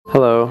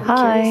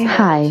Hi.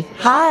 Hi.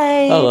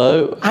 Hi.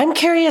 Hello. I'm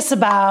curious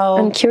about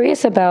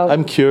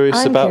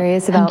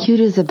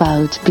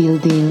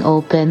Building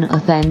open,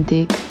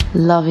 authentic,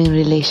 loving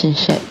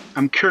relationship.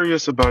 I'm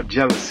curious about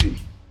jealousy.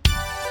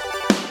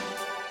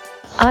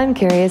 I'm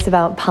curious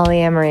about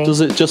polyamory. Does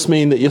it just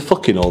mean that you're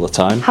fucking all the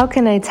time? How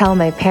can I tell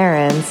my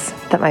parents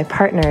that my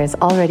partner is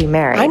already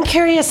married? I'm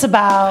curious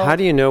about How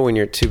do you know when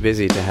you're too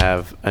busy to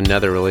have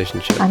another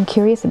relationship? I'm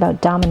curious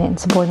about dominant and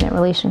subordinate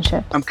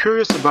relationships. I'm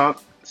curious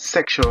about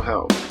sexual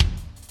health.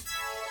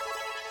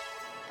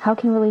 How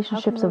can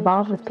relationships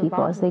evolve with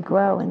people as they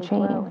grow and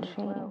change?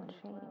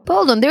 But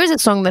hold on, there is a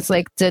song that's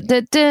like, da,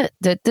 da, da,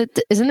 da, da,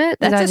 da, isn't it?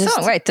 That's a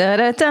song, right? Da,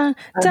 da, da,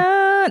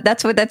 da.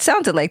 That's what that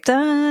sounded like. Da,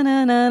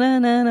 na, na, na,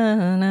 na,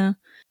 na, na.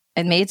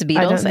 And maybe it's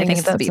Beatles. I think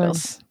it's the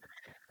Beatles.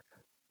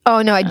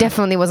 Oh, no, I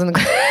definitely wasn't.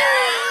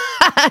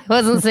 I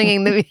wasn't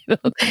singing the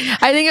Beatles.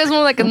 I think it was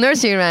more like a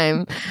nursery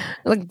rhyme.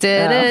 Like,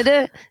 da, da,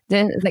 da,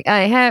 da. It's like,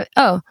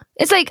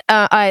 it's like,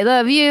 I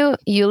love you,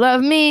 you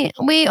love me,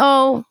 we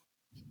all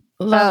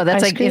love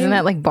that's ice like, cream. isn't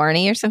that like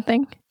Barney or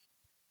something?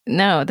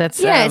 No,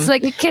 that's it's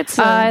like a kid's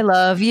song. I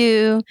love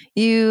you,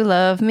 you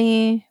love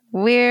me,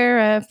 we're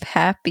a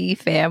happy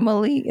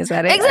family. Is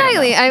that it?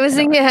 Exactly. I was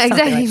thinking,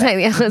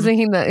 exactly. I was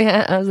thinking that.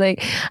 Yeah, I was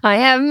like, I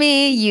have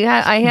me,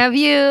 I have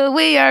you.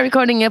 We are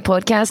recording a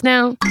podcast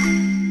now.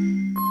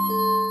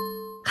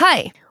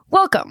 Hi,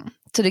 welcome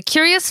to the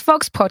Curious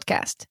Fox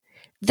podcast.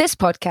 This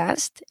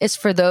podcast is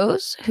for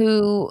those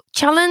who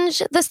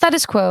challenge the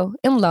status quo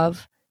in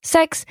love,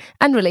 sex,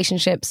 and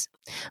relationships.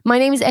 My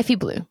name is Effie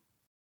Blue.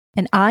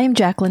 And I'm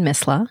Jacqueline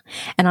Misla.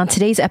 And on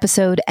today's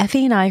episode,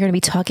 Effie and I are going to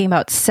be talking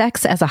about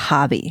sex as a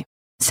hobby.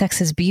 Sex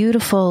is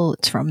beautiful,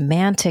 it's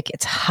romantic,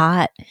 it's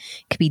hot,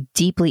 it can be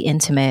deeply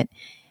intimate,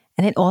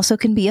 and it also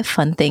can be a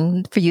fun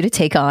thing for you to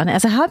take on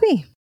as a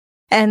hobby.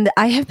 And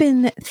I have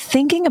been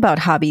thinking about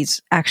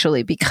hobbies,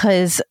 actually,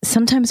 because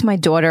sometimes my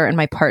daughter and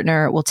my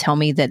partner will tell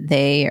me that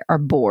they are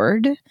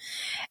bored.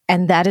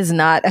 And that is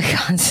not a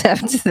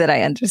concept that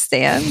I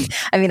understand.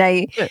 I mean,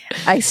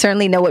 I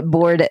certainly know what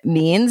bored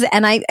means.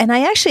 And I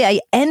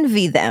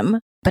envy them,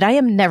 but I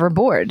am never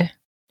bored,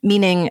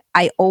 meaning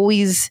I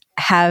always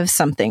have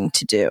something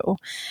to do.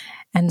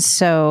 And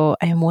so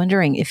I am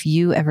wondering if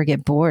you ever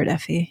get bored,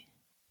 Effie.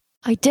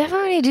 I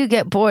definitely do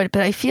get bored,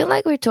 but I feel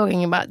like we're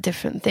talking about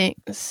different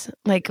things.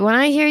 Like when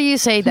I hear you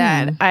say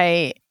that,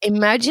 I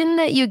imagine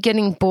that you're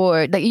getting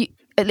bored. I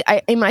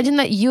imagine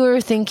that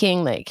you're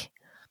thinking like,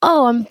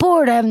 oh, I'm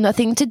bored. I have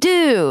nothing to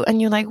do.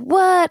 And you're like,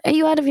 what? Are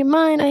you out of your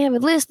mind? I have a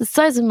list the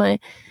size of my,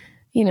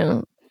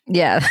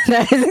 Yeah,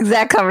 that is the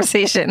exact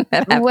conversation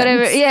that happens.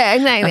 Whatever. Yeah,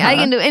 exactly. I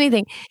can do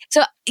anything.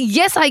 So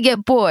yes, I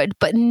get bored,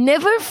 but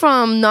never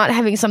from not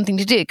having something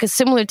to do. Because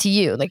similar to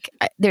you, like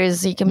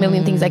there's like a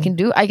million things I can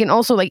do. I can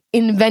also like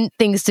invent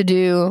things to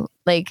do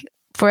like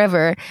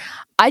forever.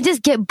 I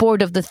just get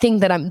bored of the thing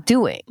that I'm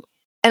doing.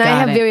 And I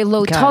have very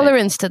low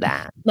tolerance to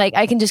that. Like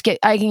I can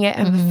get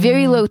a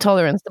very low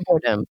tolerance to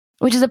boredom,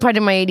 which is a part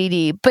of my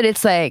ADD. But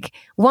it's like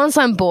once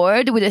I'm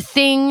bored with a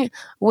thing,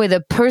 with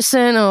a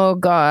person, oh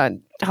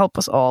God, help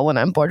us all when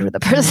I'm bored with a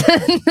person.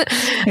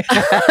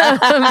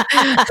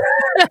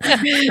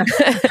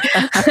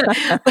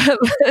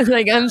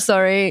 Like, I'm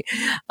sorry.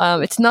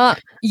 It's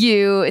not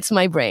you, it's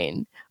my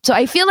brain. So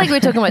I feel like we're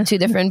talking about two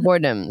different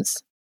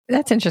boredoms.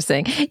 That's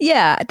interesting.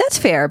 Yeah, that's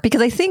fair.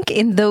 Because I think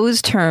in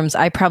those terms,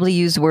 I probably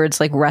use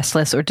words like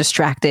restless or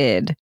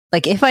distracted.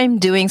 Like if I'm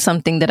doing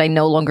something that I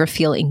no longer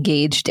feel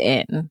engaged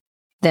in,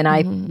 then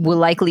I will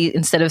likely,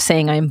 instead of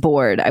saying I'm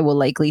bored, I will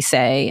likely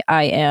say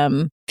I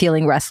am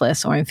feeling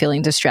restless or I'm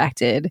feeling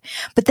distracted.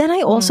 But then I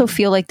also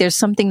feel like there's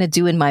something to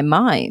do in my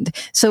mind.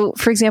 So,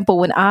 for example,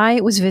 when I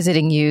was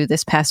visiting you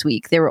this past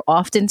week, there were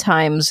often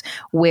times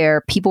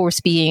where people were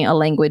speaking a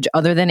language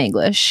other than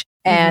English.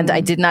 And I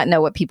did not know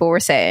what people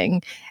were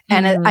saying.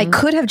 And I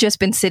could have just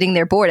been sitting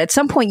there bored. At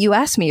some point you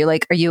asked me, you're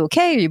like, are you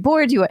okay? Are you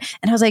bored? And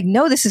I was like,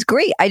 no, this is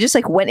great. I just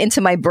like went into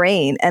my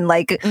brain and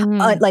like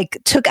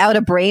took out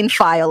a brain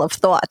file of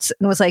thoughts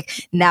and was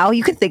like, now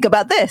you can think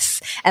about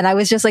this. And I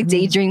was just like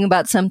daydreaming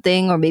about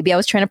something, or maybe I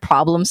was trying to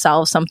problem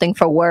solve something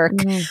for work.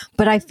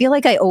 But I feel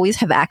like I always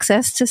have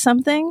access to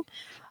something.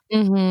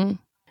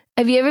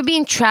 Have you ever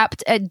been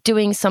trapped at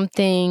doing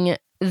something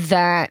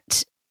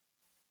that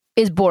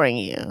is boring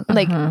you?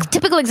 Like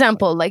typical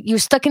example, like you're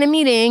stuck in a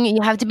meeting,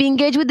 you have to be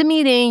engaged with the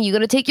meeting, you got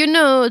to take your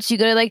notes, you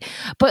got to like,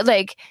 but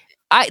like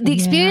the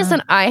experience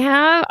that I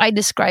have, I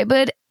describe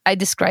it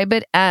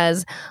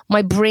as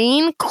my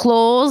brain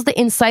claws the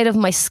inside of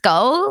my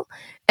skull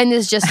and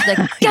is just like,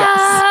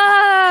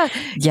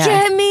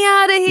 get me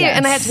out of here.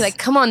 And I have to be like,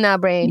 come on now,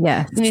 brain.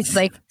 You need to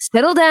like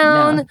settle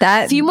down.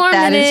 A few more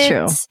minutes. Is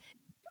true.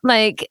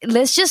 Like,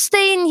 let's just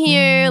stay in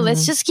here.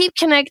 Let's just keep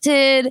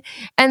connected.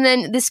 And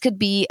then this could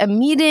be a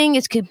meeting.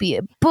 It could be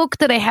a book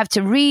that I have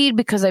to read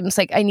because I'm just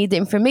like, I need the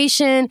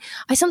information.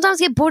 I sometimes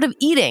get bored of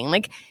eating.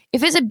 Like,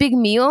 if it's a big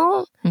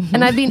meal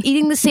and I've been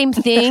eating the same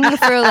thing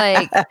for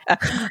like, by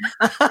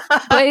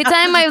the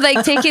time I've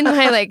like taken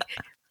my like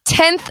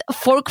 10th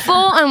forkful,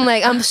 I'm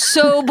like, I'm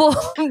so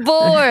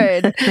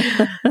bored.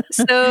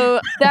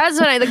 So that's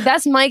what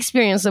that's my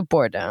experience of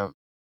boredom.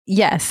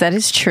 Yes, that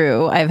is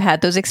true. I've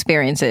had those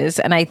experiences.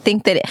 And I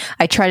think that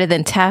I try to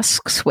then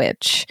task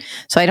switch.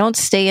 So I don't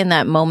stay in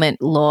that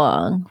moment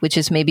long, which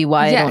is maybe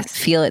why I don't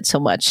feel it so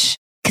much.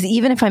 Because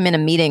even if I'm in a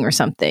meeting or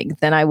something,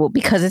 then I will,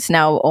 because it's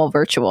now all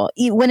virtual.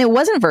 When it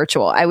wasn't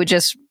virtual, I would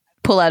just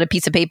pull out a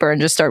piece of paper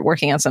and just start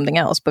working on something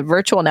else. But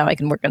virtual, now I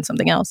can work on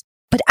something else.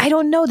 But I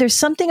don't know. There's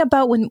something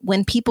about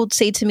when people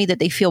say to me that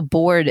they feel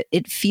bored,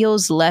 it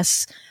feels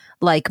less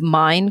like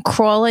mind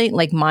crawling,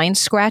 like mind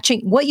scratching.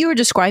 What you were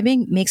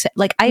describing makes it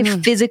like I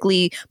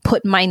physically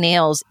put my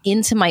nails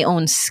into my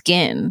own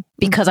skin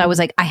because I was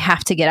like, I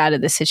have to get out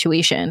of this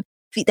situation.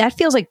 That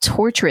feels like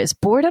torturous.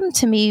 Boredom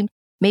to me,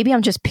 maybe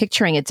I'm just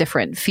picturing it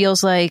different.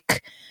 Feels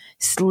like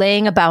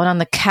laying about on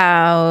the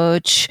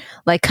couch,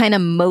 like kind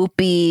of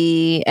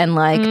mopey and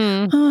like,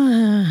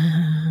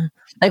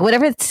 like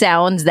whatever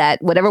sounds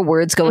that, whatever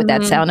words go with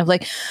that sound of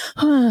like,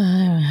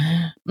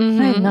 I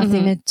have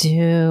nothing to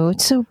do.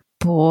 It's so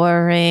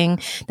boring.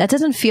 That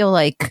doesn't feel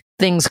like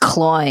things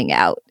clawing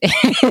out.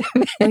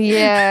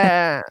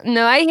 Yeah.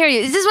 No, I hear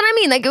you. This is what I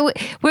mean. Like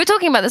we were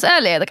talking about this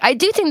earlier. Like I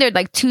do think there are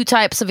like two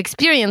types of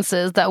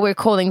experiences that we're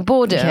calling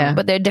boredom,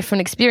 but they're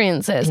different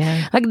experiences.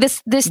 Yeah. Like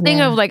this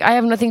thing of like I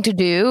have nothing to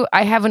do.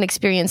 I haven't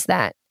experienced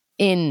that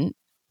in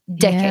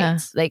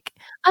decades. Like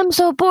I'm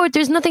so bored,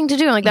 there's nothing to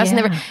do. Like that's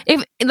never,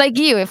 if like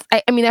you, if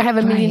I mean I have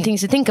a million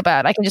things to think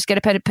about, I can just get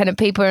a pen and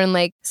paper and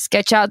like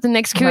sketch out the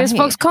next Curious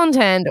Fox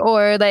content,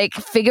 or like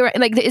figure out,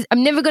 like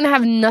I'm never gonna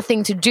have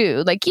nothing to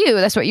do like you.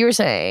 That's what you're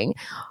saying.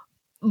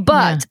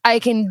 But I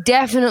can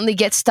definitely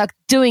get stuck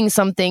doing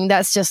something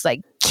that's just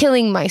like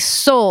killing my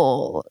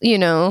soul, you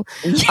know?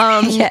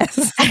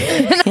 Yes.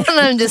 And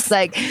I'm just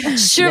like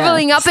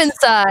shriveling up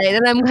inside,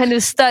 and I'm kind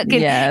of stuck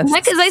in,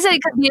 like, as I said,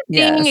 it could be a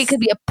thing, it could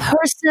be a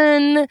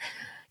person,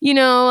 you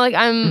know, like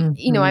I'm,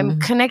 you know, I'm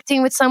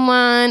connecting with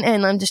someone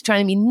and I'm just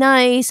trying to be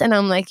nice, and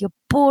I'm like, you're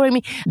boring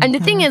me. And the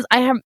thing is,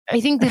 I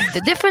think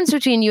the difference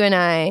between you and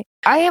I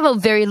have a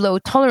very low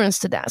tolerance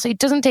to that. So it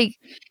doesn't take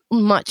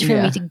much for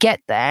me to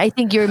get there. I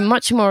think you're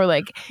much more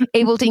like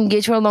able to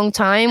engage for a long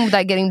time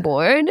without getting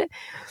bored.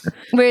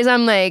 Whereas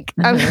I'm like,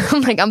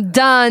 I'm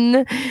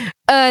done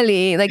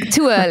early, like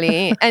too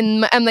early.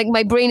 And I'm like,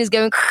 my brain is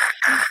going,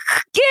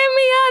 get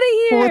me out of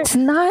here. Well, it's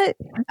not,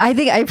 I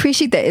think I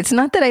appreciate that. It's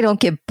not that I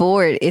don't get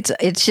bored. It's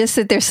just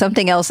that there's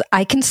something else.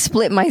 I can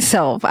split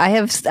myself. I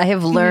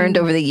have learned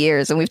over the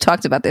years, and we've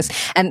talked about this,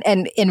 and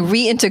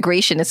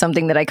reintegration is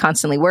something that I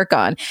constantly work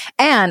on.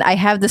 And I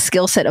have the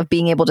skill set of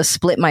being able to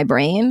split my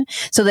brain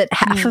so that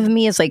half of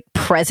me is like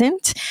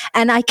present,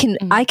 and I can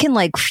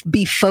like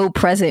be faux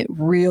present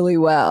really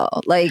well.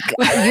 Like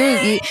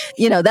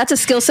you know, that's a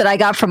skill set I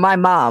got from my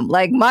mom.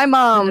 Like my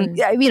mom,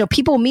 you know,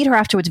 people meet her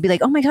afterwards and be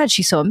like, oh my God,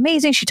 she's so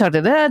amazing. She talked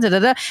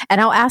and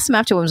I'll ask them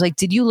afterwards, like,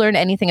 did you learn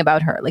anything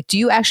about her? Like, do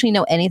you actually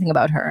know anything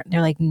about her? And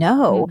they're like,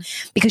 no,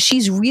 because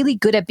she's really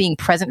good at being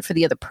present for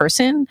the other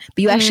person,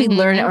 but you actually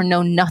learn or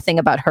know nothing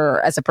about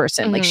her as a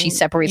person. Like she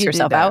separates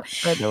herself out.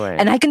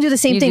 And I can do the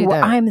same thing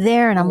where I'm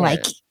there and I'm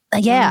like,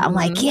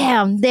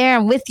 I'm there,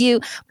 I'm with you.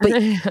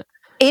 But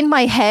in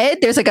my head,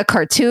 there's like a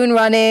cartoon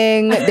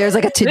running. There's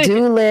like a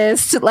to-do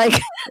list.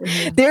 Like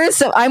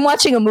I'm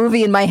watching a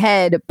movie in my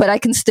head, but I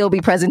can still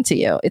be present to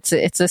you. It's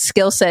a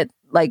skill set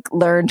like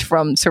learned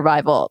from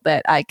survival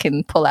that I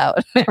can pull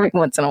out every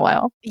once in a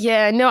while.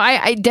 Yeah, no,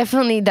 I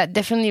definitely, that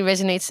definitely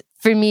resonates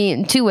for me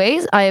in two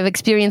ways. I have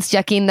experienced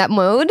Jackie in that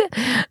mode.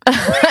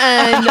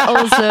 And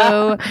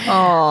also,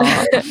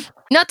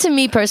 not to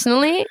me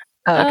personally.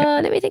 Oh, okay.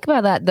 Let me think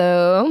about that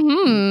though.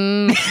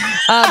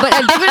 But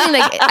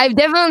I've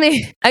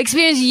definitely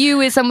experienced you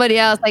with somebody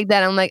else like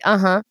that. I'm like,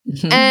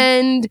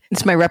 and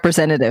it's my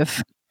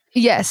representative.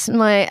 Yes,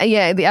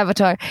 the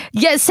avatar.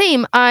 Yeah,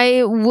 same.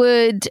 I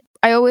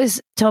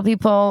always tell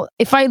people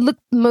if I look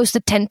most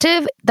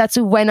attentive, that's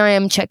when I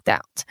am checked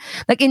out.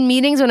 Like in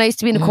meetings, when I used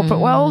to be in the corporate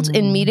world,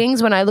 in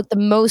meetings, when I look the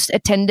most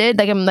attended,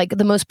 like I'm like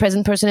the most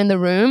present person in the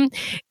room,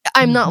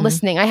 I'm not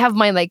listening. I have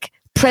my like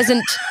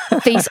present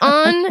face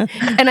on,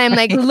 and I'm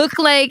like look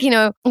like you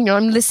know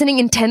I'm listening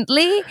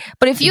intently.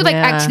 But if you like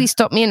actually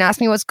stop me and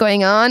ask me what's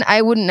going on,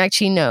 I wouldn't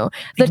actually know.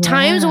 The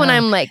times when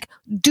I'm like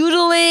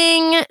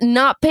doodling,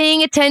 not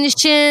paying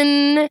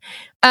attention,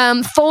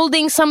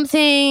 folding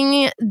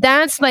something,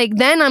 that's like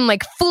then I'm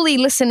like fully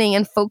listening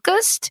and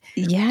focused.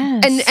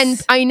 Yes.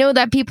 And I know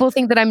that people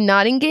think that I'm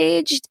not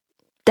engaged.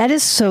 That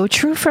is so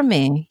true for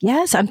me.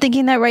 Yes, I'm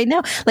thinking that right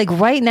now. Like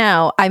right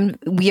now,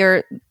 we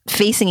are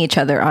facing each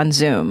other on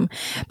Zoom,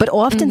 but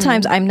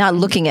oftentimes I'm not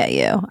looking at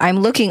you. I'm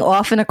looking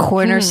off in a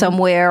corner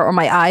somewhere, or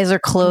my eyes are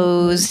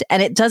closed,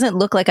 and it doesn't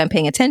look like I'm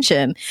paying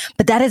attention.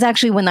 But that is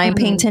actually when I'm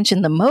paying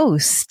attention the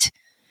most.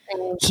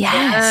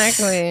 Yes.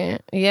 Exactly.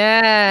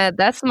 Yeah,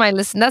 that's my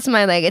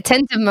like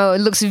attentive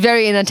mode. It looks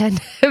very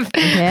inattentive.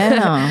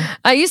 Yeah.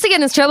 I used to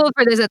get in trouble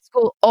for this at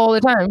school all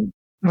the time.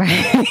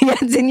 Right.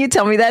 Didn't you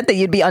tell me that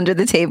you'd be under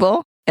the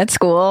table at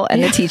school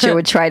and the teacher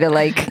would try to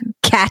like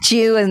catch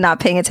you and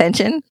not paying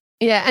attention?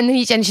 Yeah, and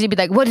then she'd be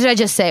like, "What did I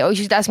just say?" Or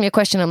she'd ask me a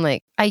question. I'm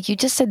like, "You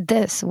just said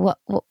this. What?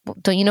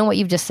 Don't you know what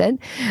you've just said?"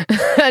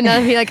 And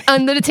I'd be like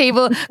under the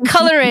table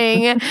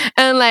coloring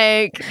and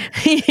like,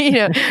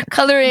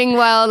 coloring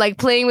while like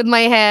playing with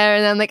my hair.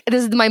 And I'm like,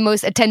 this is my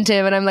most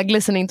attentive, and I'm like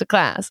listening to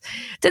class.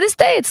 To this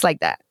day, it's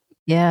like that.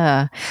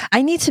 Yeah.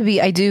 I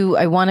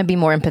want to be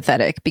more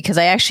empathetic because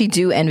I actually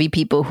do envy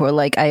people who are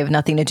like, I have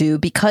nothing to do,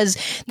 because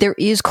there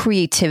is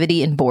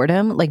creativity in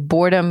boredom. Like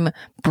boredom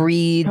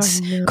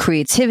breeds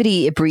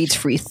creativity. It breeds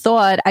free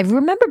thought. I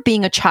remember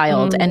being a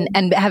child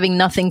and having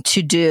nothing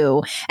to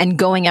do and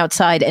going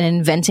outside and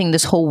inventing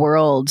this whole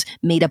world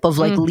made up of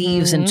like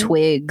leaves and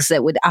twigs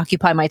that would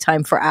occupy my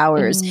time for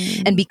hours.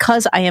 And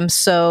because I have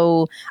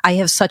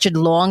such a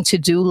long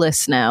to-do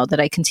list now that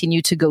I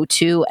continue to go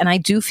to, and I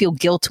do feel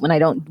guilt when I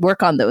don't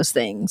work on those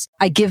things.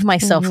 I give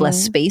myself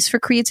less space for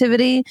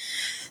creativity.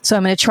 So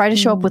I'm going to try to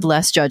show up with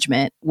less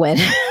judgment when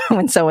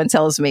someone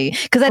tells me,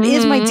 because that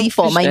is my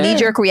default. My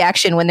knee-jerk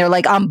reaction when they're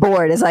like, I'm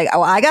bored, is like,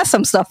 oh, I got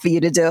some stuff for you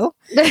to do.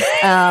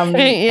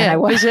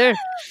 For sure.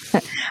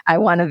 I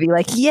want to be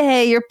like,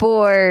 yay, you're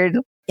bored.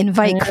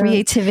 Invite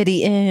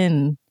creativity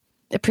in.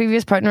 A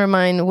previous partner of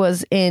mine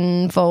was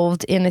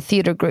involved in a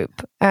theater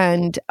group,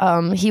 and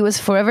he was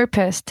forever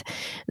pissed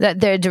that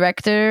their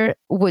director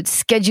would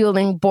schedule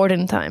in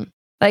boredom time.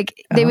 Like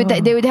they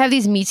would have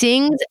these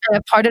meetings, and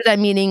a part of that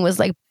meeting was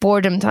like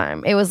boredom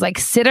time. It was like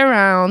sit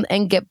around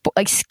and get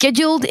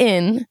scheduled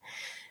in,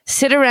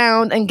 sit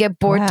around and get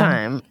bored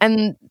time.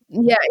 And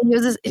yeah, he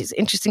was this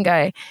interesting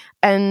guy.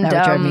 And that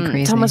would drive me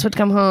crazy. Thomas would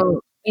come home.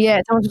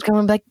 Yeah, Thomas would come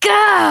and be like,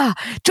 "Gah,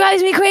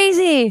 drives me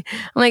crazy."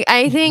 I'm like,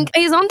 I think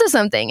he's onto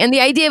something. And the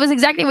idea was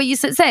exactly what you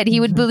said. He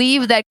would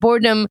believe that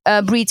boredom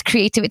breeds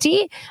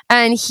creativity,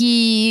 and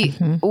he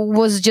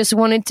just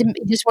wanted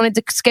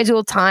to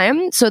schedule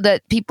time so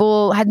that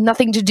people had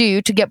nothing to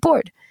do to get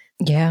bored.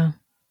 Yeah,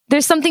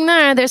 there's something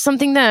there.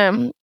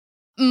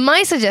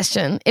 My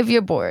suggestion, if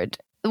you're bored,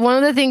 one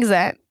of the things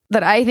that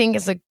I think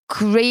is a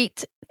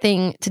great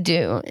thing to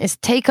do is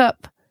take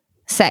up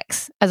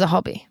sex as a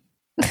hobby.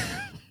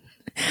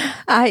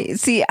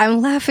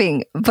 I'm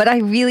laughing, but I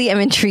really am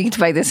intrigued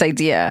by this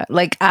idea.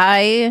 Like,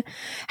 I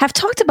have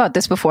talked about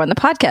this before on the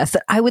podcast,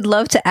 that I would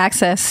love to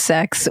access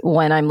sex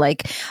when I'm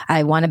like,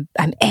 I'm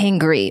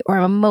angry or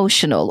I'm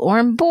emotional or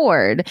I'm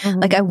bored.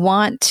 Like, I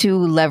want to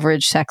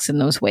leverage sex in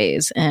those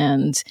ways.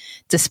 And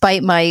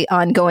despite my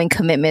ongoing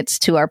commitments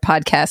to our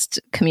podcast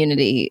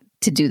community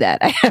to do that,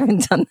 I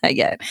haven't done that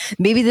yet.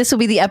 Maybe this will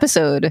be the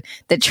episode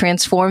that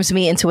transforms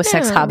me into a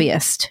sex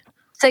hobbyist.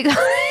 Sex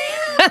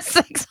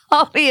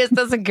hobbyist,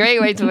 that's a great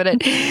way to put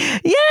it.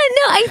 Yeah,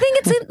 no, I think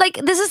it's like,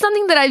 this is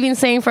something that I've been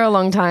saying for a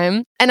long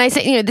time, and I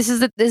say, this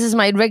is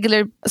my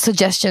regular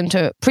suggestion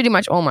to pretty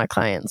much all my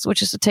clients,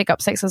 which is to take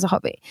up sex as a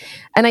hobby.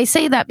 And I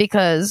say that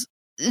because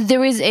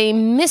there is a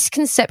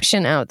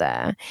misconception out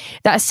there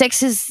that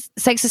sex is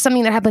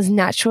something that happens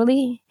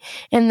naturally,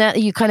 and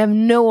that you kind of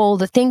know all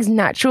the things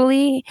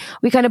naturally.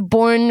 We're kind of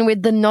born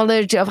with the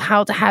knowledge of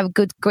how to have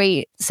good,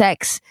 great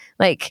sex,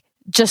 like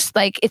just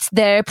like it's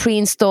there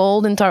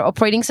pre-installed into our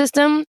operating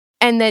system.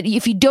 And that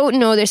if you don't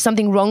know, there's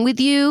something wrong with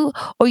you,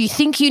 or you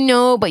think you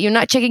know, but you're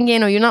not checking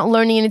in, or you're not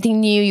learning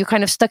anything new. You're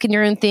kind of stuck in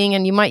your own thing,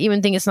 and you might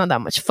even think it's not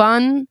that much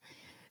fun.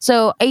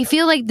 So I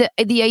feel like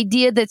the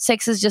idea that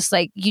sex is just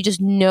like, you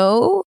just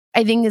know,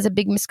 I think is a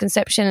big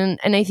misconception.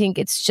 And I think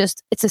it's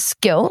a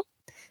skill.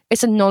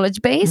 It's a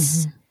knowledge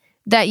base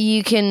that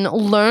you can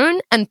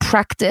learn and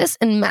practice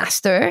and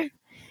master.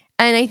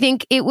 And I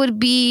think it would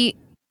be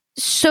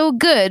so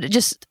good,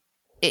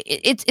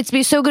 it's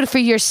be so good for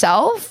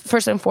yourself,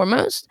 first and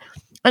foremost.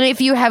 And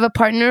if you have a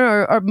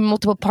partner or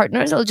multiple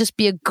partners, it'll just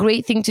be a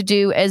great thing to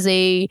do as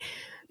a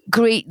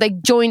great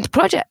like joint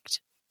project.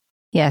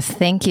 Yes,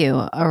 thank you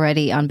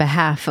already on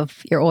behalf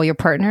of all your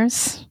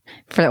partners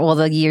for all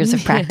the years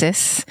of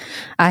practice.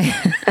 I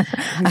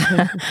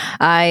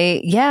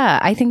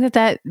think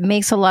that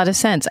makes a lot of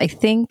sense. I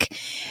think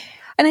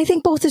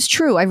both is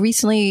true. I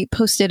recently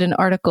posted an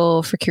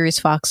article for Curious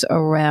Fox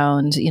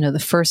around, the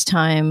first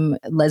time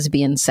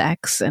lesbian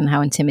sex and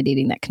how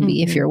intimidating that can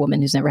be if you're a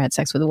woman who's never had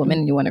sex with a woman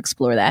and you want to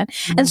explore that.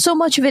 And so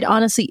much of it,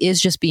 honestly,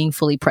 is just being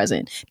fully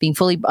present, being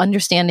fully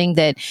understanding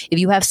that if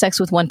you have sex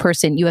with one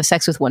person, you have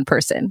sex with one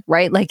person,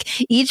 right? Like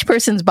each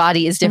person's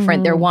body is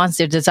different. Their wants,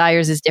 their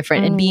desires is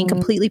different. And being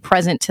completely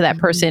present to that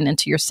person and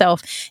to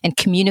yourself and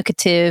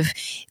communicative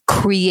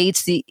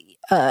creates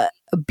a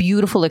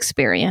beautiful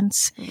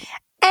experith.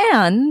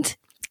 And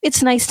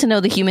it's nice to know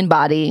the human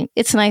body.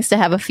 It's nice to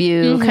have a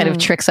few kind of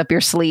tricks up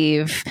your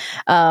sleeve.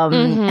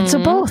 And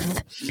so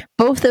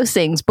both those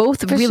things,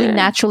 both for really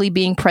naturally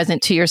being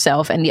present to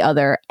yourself and the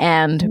other,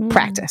 and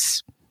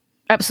practice.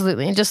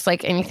 Absolutely. And just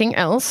like anything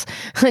else,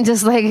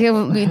 just like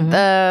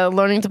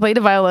learning to play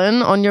the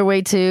violin on your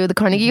way to the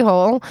Carnegie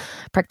Hall,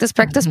 practice.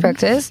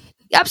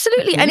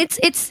 Absolutely. And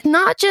it's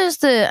not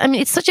just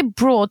it's such a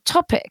broad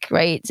topic,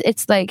 right?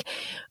 It's like,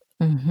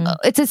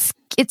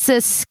 it's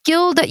a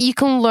skill that you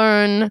can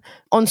learn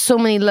on so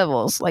many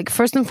levels. Like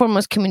first and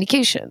foremost,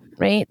 communication,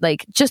 right?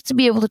 Like just to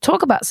be able to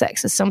talk about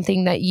sex is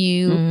something that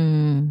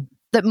you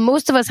that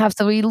most of us have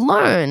to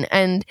relearn,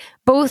 and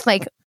both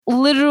like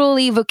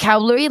literally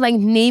vocabulary, like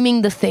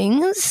naming the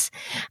things,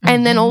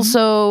 and then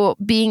also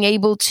being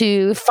able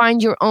to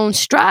find your own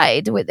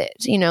stride with it.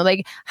 You know,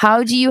 like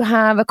how do you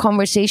have a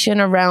conversation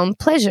around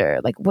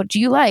pleasure? Like, what do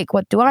you like?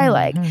 What do I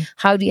like?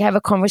 How do you have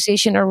a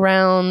conversation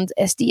around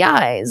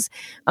STIs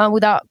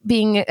without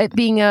being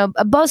a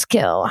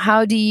buzzkill?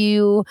 How do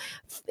you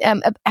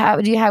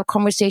have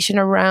conversation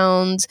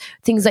around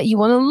things that you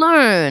want to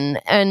learn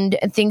and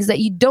things that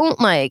you don't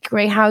like,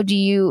 right? How do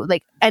you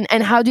like,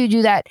 and how do you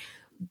do that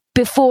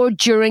before,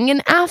 during,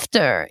 and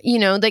after? You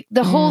know, like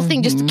the whole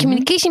thing, just the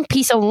communication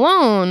piece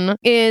alone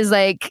is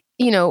like,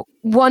 you know,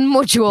 one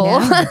module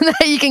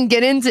that you can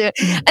get into.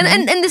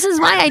 And this is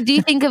why I do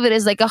think of it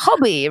as like a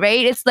hobby,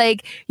 right? It's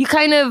like you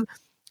kind of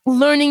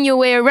learning your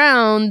way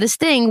around this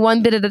thing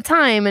one bit at a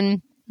time.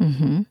 And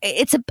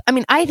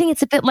I think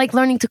it's a bit like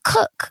learning to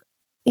cook.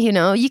 You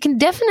know, you can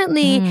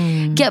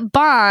definitely get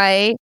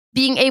by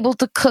being able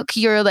to cook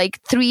your like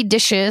 3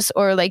 dishes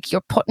or like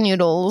your pot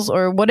noodles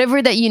or whatever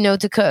that you know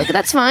to cook.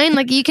 That's fine.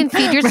 Like you can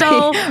feed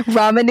yourself.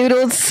 Ramen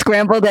noodles,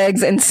 scrambled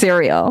eggs, and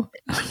cereal.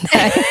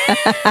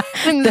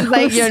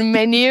 Like your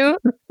menu.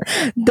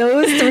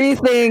 Those 3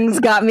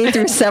 things got me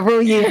through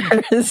several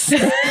years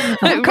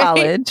of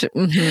college.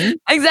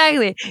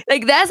 Exactly.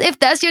 Like if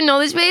that's your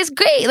knowledge base,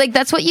 great. Like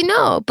that's what you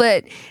know.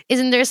 But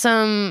isn't there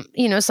some,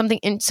 you know,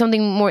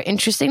 something more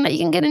interesting that you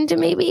can get into?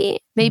 Maybe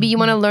you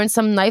want to learn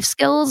some knife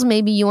skills.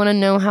 Maybe you want to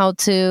know how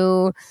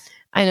to,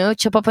 I know,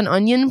 chop up an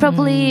onion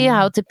properly,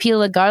 how to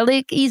peel a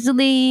garlic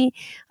easily.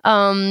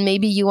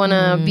 Maybe you want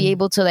to be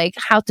able to like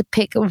how to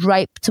pick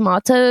ripe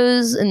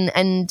tomatoes,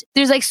 and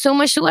there's like so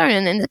much to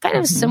learn. And it's kind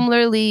of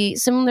similar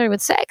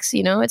with sex.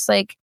 You know, it's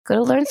like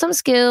gotta learn some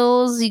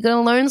skills. You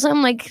gotta learn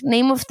some like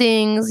name of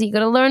things. You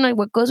gotta learn like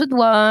what goes with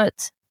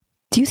what.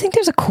 Do you think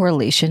there's a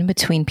correlation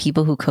between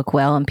people who cook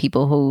well and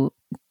people who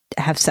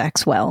have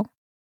sex well?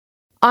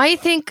 I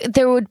think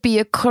there would be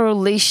a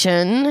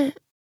correlation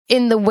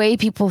in the way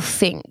people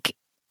think.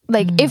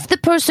 Like if the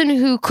person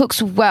who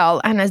cooks well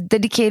and has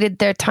dedicated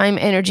their time,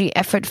 energy,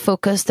 effort,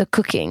 focus to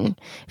cooking,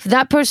 if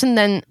that person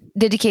then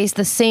dedicates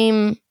the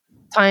same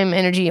time,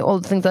 energy, all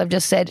the things that I've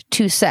just said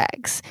to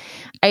sex,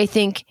 I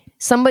think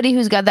somebody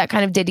who's got that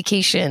kind of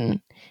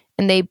dedication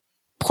and they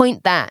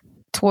point that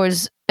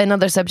towards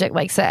another subject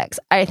like sex,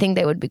 I think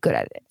they would be good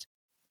at it.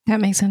 That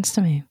makes sense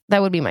to me.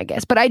 That would be my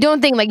guess. But I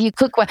don't think like you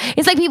cook well.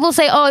 It's like people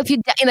say, oh, if you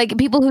like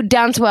people who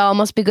dance well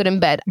must be good in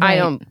bed. Right. I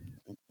don't.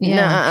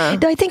 Yeah.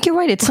 No, I think you're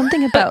right. It's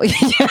something about,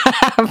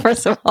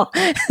 first of all,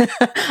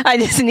 I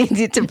just need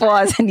you to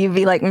pause and you'd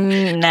be like,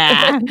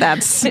 nah,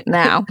 that's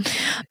now.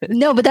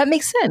 No, but that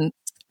makes sense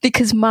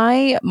because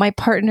my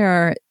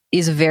partner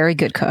is a very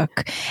good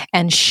cook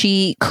and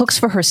she cooks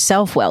for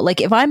herself well. Like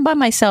if I'm by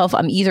myself,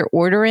 I'm either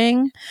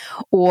ordering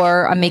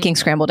or I'm making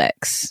scrambled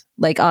eggs.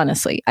 Like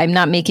honestly, I'm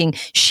not making,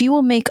 she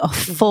will make a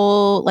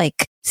full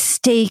like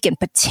steak and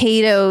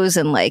potatoes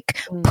and like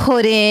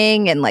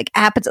pudding and like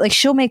appetite. Like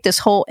she'll make this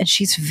whole, and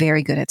she's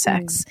very good at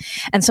sex.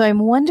 And so I'm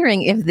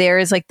wondering if there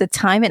is like the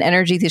time and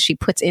energy that she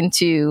puts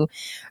into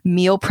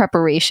meal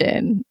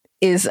preparation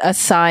is a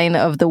sign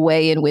of the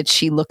way in which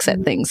she looks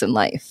at things in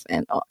life,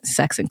 and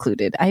sex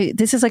included.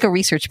 This is like a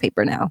research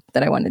paper now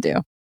that I want to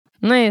do.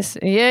 Nice.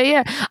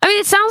 Yeah. I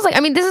mean, it sounds like,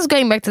 this is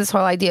going back to this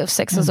whole idea of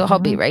sex as a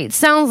hobby, right? It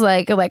sounds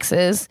like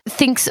Alexis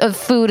thinks of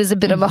food as a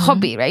bit of a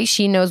hobby, right?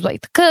 She knows like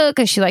to cook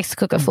and she likes to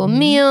cook a full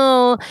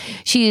meal.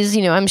 She's,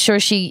 I'm sure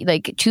she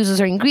like chooses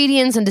her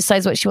ingredients and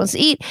decides what she wants to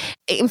eat.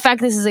 In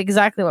fact, this is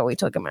exactly what we're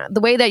talking about. The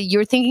way that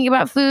you're thinking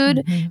about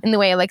food and the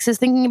way Alexis is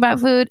thinking about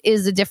food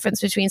is the difference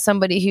between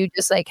somebody who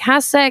just like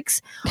has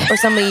sex or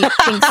somebody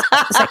thinks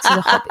sex is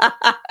a hobby.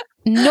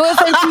 No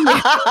offense to you.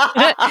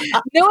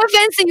 No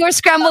offense to your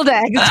scrambled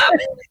eggs.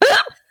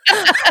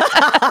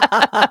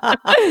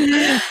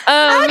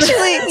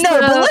 Actually, no,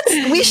 but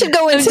we should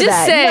go into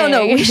that. Saying.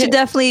 No,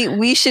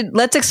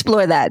 let's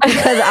explore that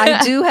because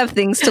I do have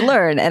things to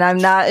learn and I'm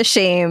not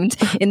ashamed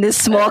in this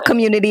small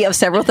community of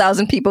several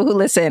thousand people who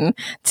listen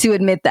to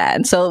admit that.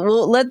 And so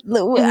I'll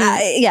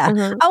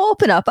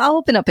open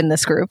up in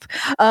this group.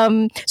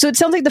 So it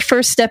sounds like the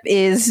first step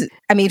is,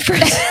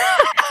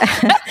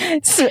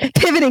 so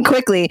pivoting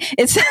quickly,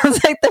 it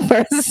sounds like the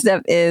first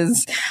step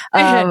is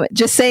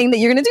just saying that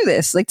you're going to do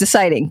this, like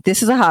deciding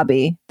this is a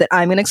hobby that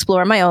I'm going to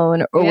explore on my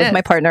own or with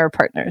my partner or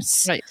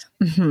partners. Right.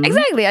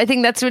 Exactly. I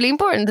think that's really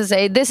important to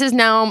say, this is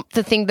now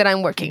the thing that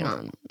I'm working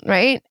on,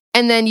 right?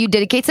 And then you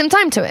dedicate some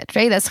time to it,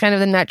 right? That's kind of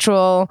the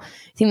natural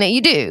thing that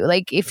you do.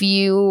 Like if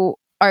you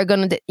are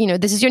going to,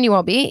 this is your new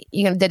hobby,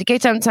 you're going to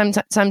dedicate some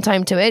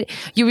time to it.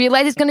 You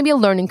realize it's going to be a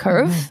learning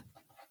curve,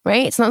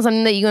 right? It's not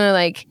something that you're going to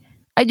like,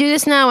 I do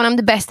this now and I'm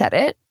the best at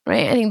it,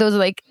 right? I think those are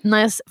like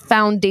nice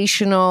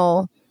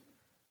foundational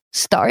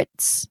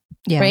starts,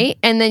 right?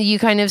 And then you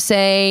kind of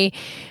say,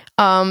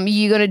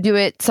 you're going to do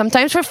it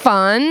sometimes for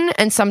fun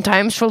and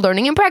sometimes for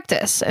learning and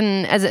practice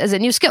and as a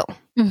new skill.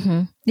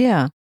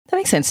 Yeah, that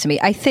makes sense to me.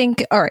 I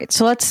think, all right,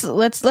 so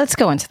let's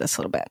go into this a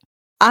little bit.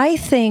 I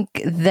think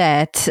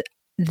that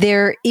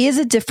there is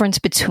a difference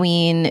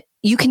between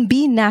you can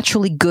be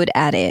naturally good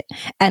at it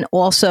and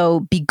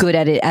also be good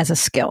at it as a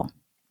skill.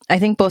 I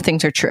think both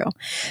things are true.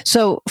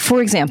 So,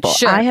 for example,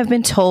 I have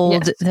been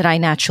told that I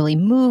naturally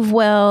move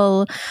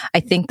well. I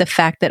think the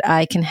fact that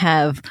I can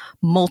have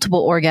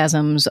multiple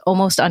orgasms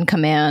almost on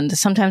command,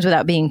 sometimes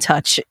without being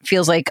touched,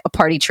 feels like a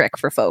party trick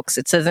for folks.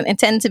 It doesn't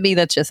intend to be.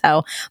 That's just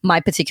how my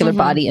particular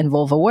body and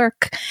vulva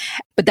work.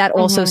 But that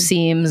also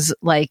seems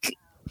like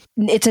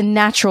it's a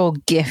natural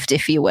gift,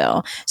 if you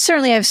will.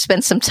 Certainly, I've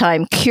spent some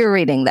time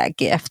curating that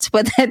gift,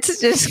 but that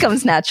just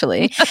comes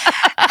naturally.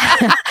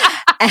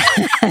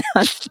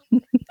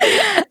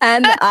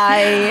 And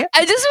I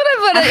just want to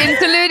put an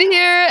interlude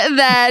here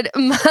that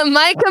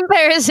my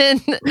comparison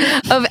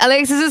of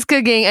Alexis's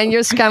cooking and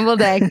your scrambled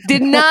egg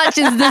does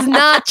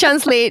not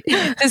translate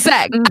to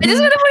sex. I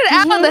just want to put it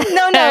out there.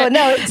 No.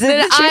 No,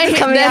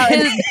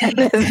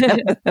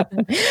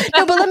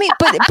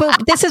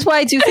 but this is why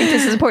I do think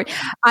this is important.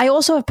 I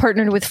also have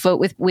partnered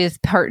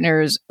with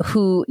partners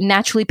who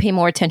naturally pay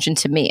more attention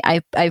to me.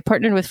 I've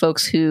partnered with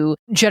folks who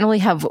generally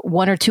have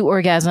 1 or 2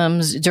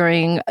 orgasms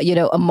during,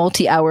 a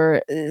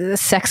multi-hour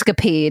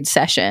sexcapade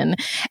session,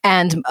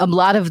 and a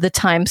lot of the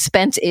time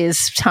spent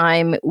is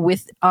time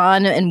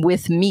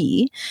with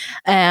me.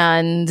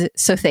 And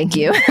so thank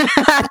you.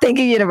 Thank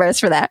you, universe,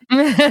 for that.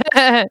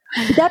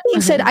 That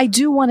being said, I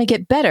do want to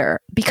get better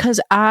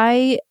because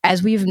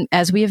as we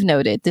have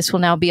noted, this will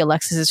now be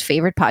Alexis's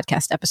favorite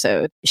podcast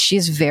episode.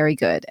 She's very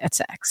good at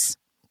sex.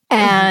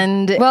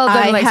 And well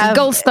done, Alexis.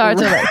 Gold star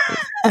to Alexis.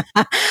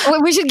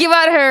 We should give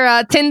out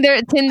her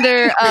Tinder.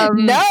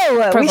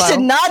 No, profile. We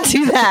should not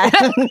do that.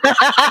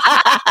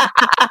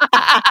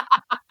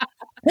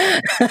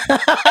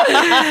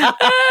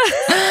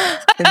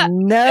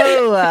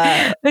 No,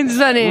 it's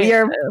funny.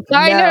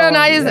 Find her on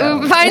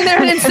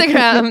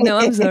Instagram. No,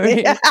 I'm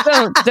sorry.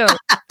 Don't.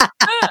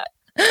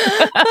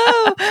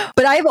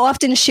 But I've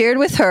often shared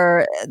with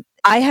her,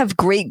 I have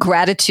great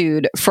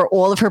gratitude for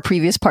all of her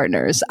previous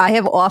partners. I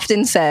have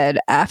often said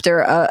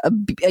after a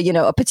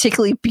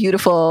particularly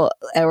beautiful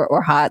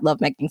or hot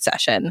lovemaking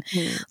session,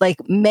 like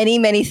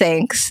many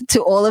thanks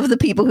to all of the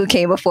people who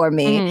came before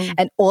me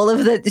and all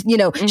of the,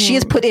 she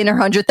has put in her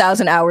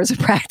 100,000 hours of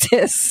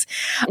practice.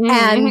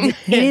 And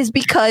it is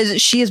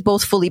because she is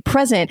both fully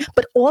present,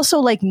 but also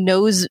like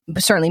knows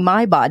certainly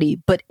my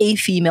body, but a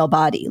female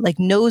body, like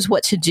knows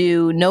what to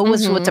do,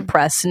 knows what to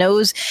press,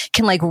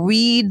 can like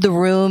read the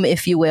room,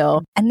 if you will.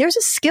 And there's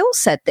a skill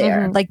set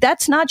there. Like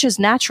that's not just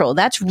natural.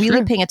 That's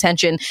really paying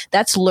attention.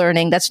 That's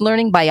learning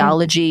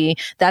biology.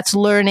 That's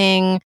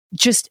learning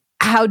just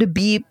how to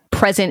be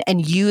present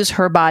and use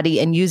her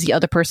body and use the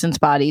other person's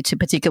body to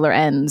particular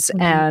ends.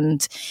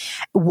 And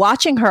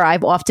watching her,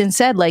 I've often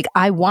said, like,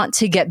 I want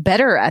to get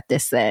better at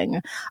this thing.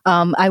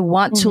 I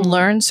want to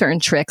learn certain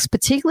tricks,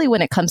 particularly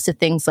when it comes to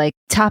things like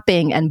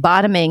topping and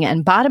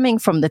bottoming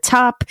from the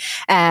top.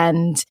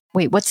 And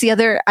wait, what's the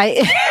other?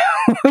 I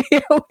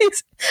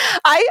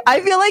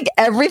feel like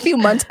every few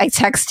months I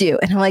text you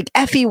and I'm like,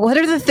 Effie, what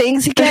are the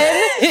things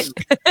again?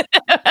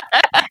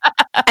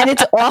 And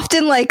it's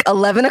often like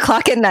 11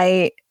 o'clock at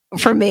night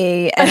for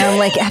me. And I'm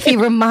like, Effie,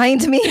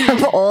 remind me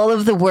of all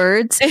of the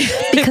words,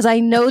 because I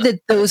know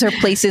that those are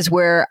places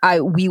where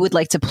we would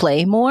like to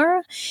play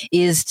more,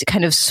 is to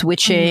kind of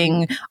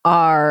switching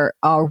our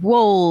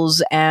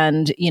roles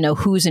and,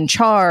 who's in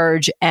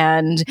charge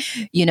and,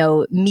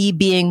 me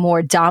being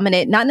more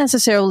dominant, not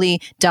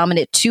necessarily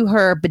dominant to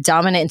her, but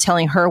dominant in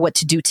telling her what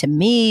to do to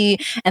me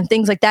and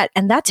things like that.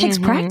 And that takes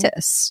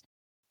practice.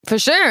 For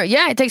sure.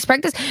 Yeah, it takes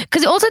practice,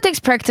 because it also takes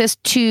practice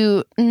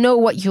to know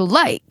what you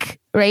like,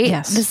 right?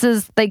 Yes. This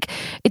is like,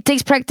 it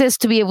takes practice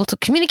to be able to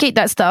communicate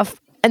that stuff.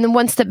 And then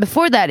one step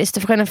before that is to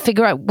kind of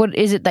figure out what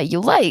is it that you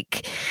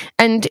like.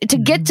 And to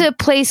get to a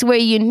place where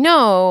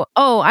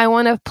I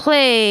want to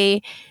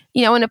play,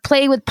 I want to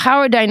play with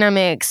power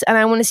dynamics, and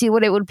I want to see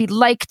what it would be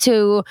like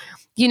to,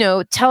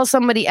 tell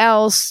somebody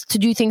else to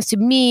do things to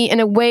me in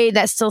a way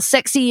that's still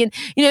sexy.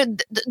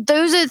 And,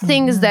 those are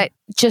things that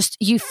just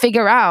you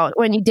figure out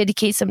when you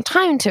dedicate some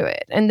time to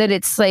it, and that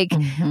it's like,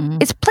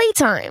 it's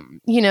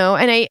playtime,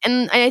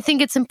 and I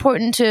think it's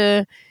important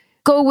to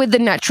go with the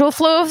natural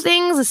flow of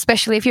things,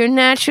 especially if you're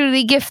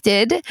naturally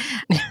gifted,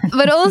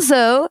 but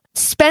also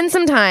spend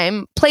some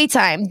time,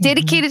 playtime,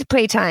 dedicated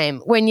playtime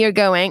when you're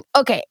going,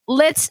 okay,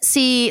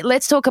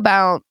 let's talk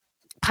about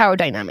power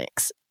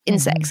dynamics in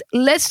sex.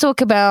 Let's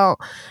talk about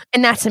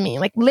anatomy.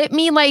 Like, let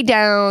me lie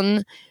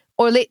down,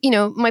 or let,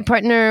 my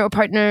partner or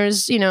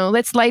partners,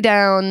 let's lie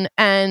down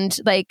and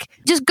like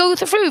just go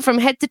through from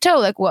head to toe,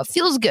 like what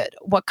feels good,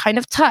 what kind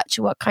of touch,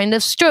 what kind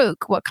of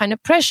stroke, what kind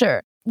of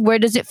pressure. Where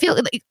does it feel,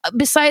 like,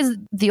 besides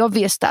the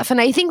obvious stuff?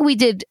 And I think we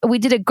did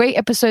a great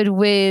episode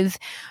with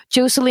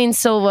Jocelyn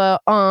Silva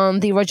on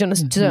the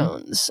erogenous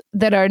zones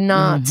that are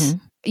not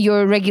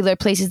your regular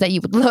places that you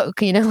would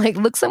look, like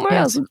look somewhere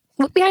else,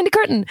 look behind the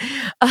curtain.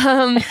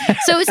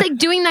 So it's like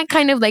doing that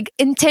kind of like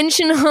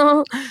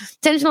intentional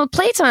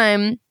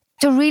playtime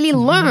to really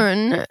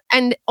learn,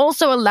 and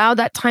also allow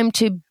that time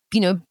to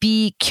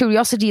be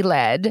curiosity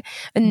led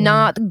and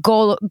not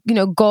goal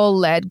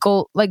led,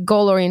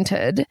 goal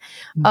oriented.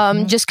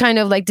 Just kind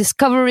of like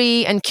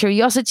discovery and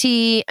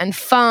curiosity and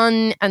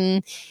fun,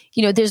 and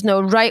there's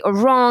no right or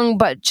wrong,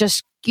 but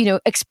just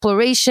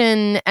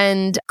exploration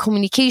and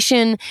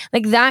communication,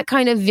 like that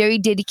kind of very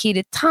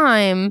dedicated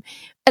time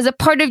as a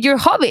part of your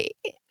hobby,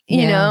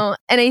 and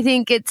I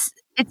think it's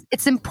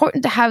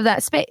important to have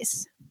that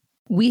space.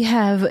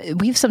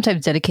 We've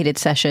sometimes dedicated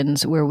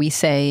sessions where we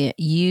say,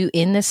 you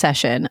in this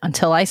session,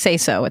 until I say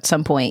so at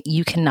some point,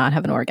 you cannot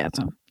have an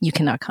orgasm. You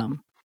cannot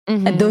come.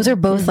 And those are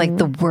both like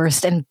the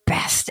worst and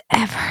best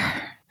ever.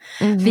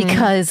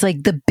 Because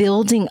like the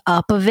building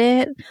up of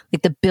it,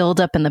 like the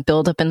build up and the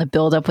build up and the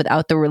build up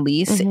without the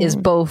release is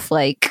both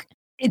like,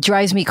 it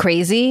drives me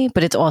crazy,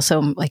 but it's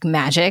also like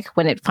magic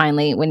when it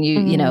finally, when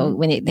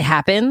it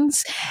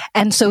happens.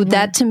 And so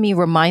that to me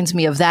reminds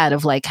me of that,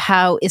 of like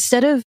how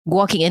instead of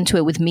walking into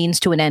it with means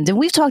to an end, and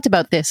we've talked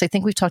about this, I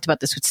think we've talked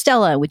about this with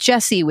Stella, with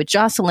Jessie, with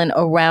Jocelyn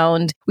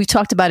we've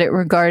talked about it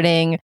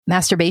regarding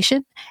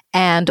masturbation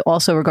and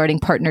also regarding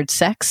partnered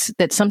sex,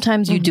 that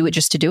sometimes you do it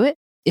just to do it.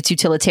 It's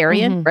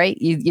utilitarian, right?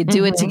 You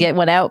do it to get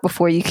one out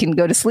before you can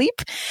go to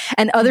sleep.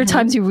 And other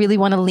times you really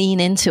want to lean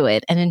into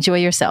it and enjoy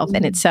yourself.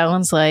 And it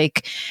sounds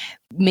like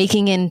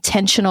making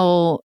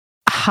intentional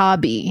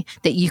hobby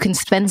that you can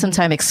spend some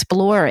time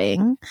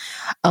exploring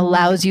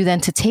allows you then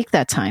to take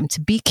that time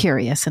to be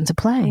curious and to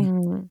play.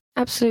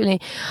 Absolutely.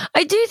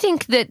 I do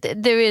think that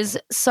there is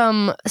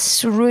some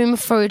room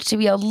for it to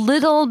be a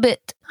little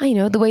bit,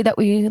 the way that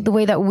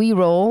we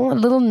roll, a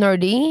little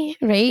nerdy,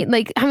 right?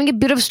 Like having a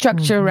bit of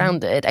structure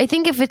around it. I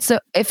think if it's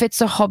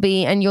a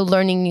hobby and you're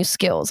learning new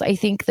skills, I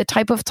think the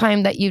type of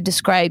time that you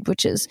described,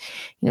 which is,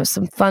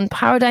 some fun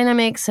power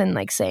dynamics and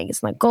like saying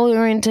it's not goal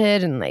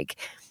oriented and like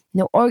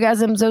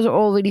orgasms, those are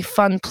all really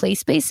fun play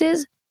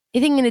spaces.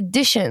 I think in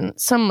addition,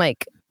 some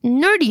like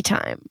nerdy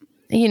time,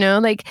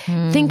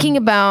 thinking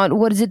about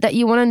what is it that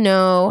you want to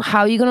know, how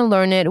are you going to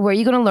learn it, where are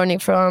you going to learn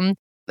it from.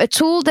 A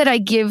tool that I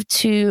give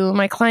to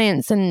my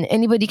clients, and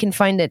anybody can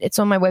find it. It's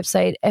on my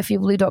website,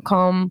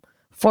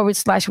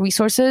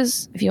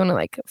 effyblue.com/resources, if you want to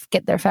like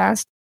get there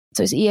fast.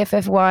 So it's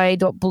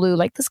effy.blue,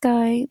 like the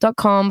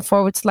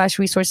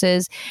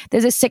sky.com/resources.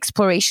 There's a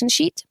sexploration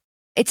sheet.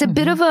 It's a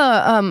bit of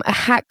a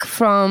hack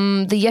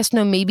from the yes,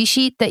 no, maybe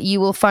sheet that you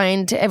will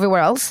find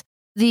everywhere else.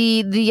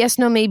 The yes,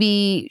 no,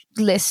 maybe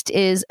list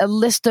is a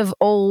list of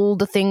all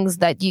the things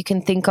that you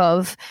can think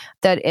of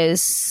that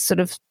is sort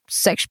of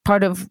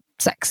part of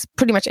sex,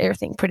 pretty much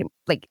everything,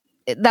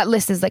 that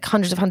list is like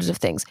hundreds of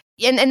things.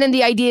 And then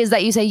the idea is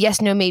that you say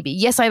yes, no, maybe.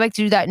 Yes, I like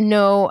to do that.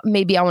 No,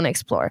 maybe I want to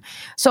explore.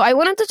 So I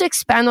wanted to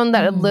expand on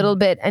that a little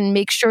bit and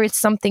make sure it's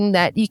something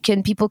that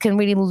people can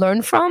really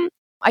learn from.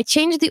 I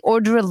changed the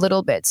order a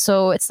little bit.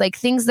 So it's like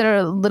things that are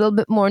a little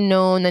bit more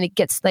known, and it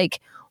gets like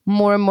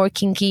more and more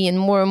kinky and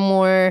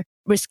more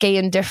risque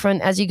and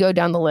different as you go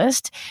down the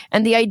list.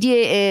 And the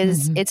idea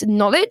is it's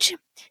knowledge,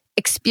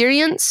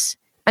 experience,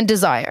 and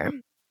desire.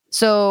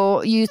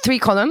 So you 3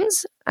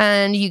 columns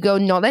and you go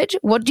knowledge.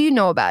 What do you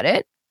know about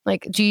it?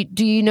 Like, do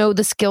you know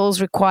the skills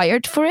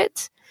required for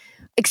it?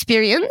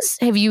 Experience.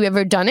 Have you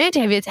ever done it?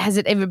 Has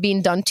it ever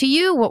been done to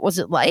you? What was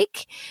it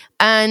like?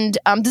 And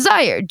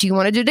desire. Do you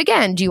want to do it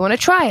again? Do you want to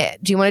try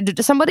it? Do you want to do it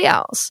to somebody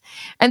else?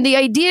 And the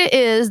idea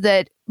is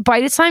that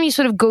by the time you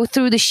sort of go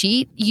through the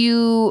sheet,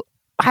 you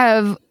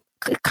have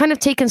kind of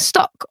taken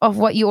stock of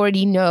what you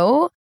already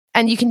know.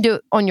 And you can do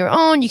it on your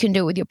own. You can do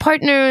it with your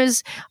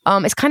partners.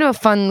 It's kind of a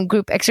fun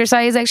group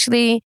exercise,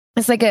 actually.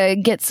 It's like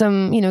get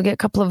a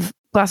couple of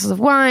glasses of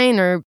wine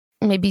or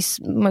maybe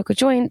smoke a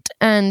joint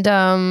and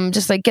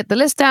just like get the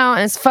list out.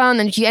 And it's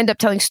fun. And you end up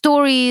telling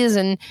stories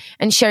and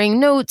sharing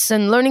notes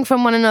and learning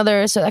from one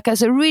another. So like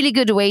it's a really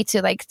good way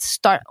to like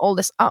start all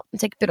this up and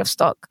take a bit of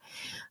stock.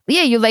 But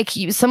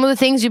yeah, some of the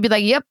things you'd be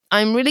like, yep,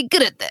 I'm really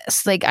good at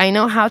this. Like I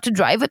know how to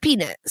drive a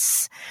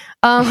penis.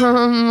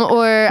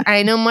 Or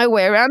I know my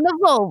way around the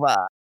vulva.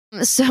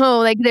 So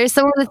like there's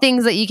some of the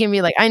things that you can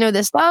be like, I know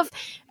this stuff.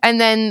 And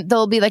then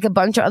there'll be like a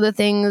bunch of other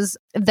things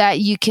that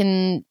you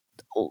can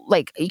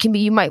like,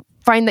 you might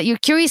find that you're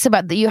curious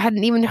about that you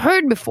hadn't even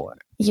heard before,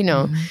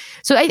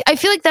 So I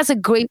feel like that's a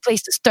great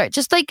place to start.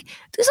 Just like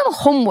do some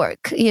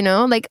homework,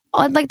 like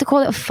I'd like to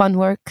call it fun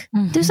work.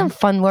 Do some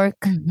fun work.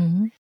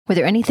 Were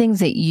there any things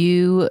that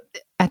you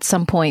at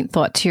some point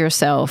thought to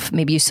yourself,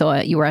 maybe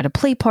you were at a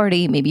play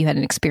party, maybe you had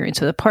an experience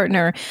with a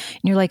partner,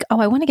 and you're like, oh,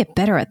 I want to get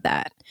better at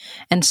that.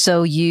 And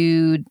so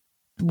you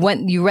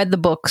read the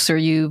books or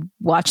you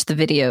watched the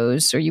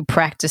videos or you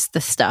practiced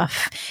the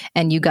stuff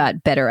and you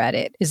got better at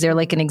it. Is there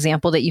like an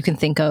example that you can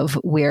think of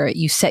where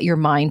you set your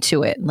mind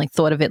to it and like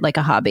thought of it like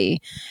a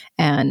hobby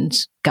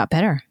and got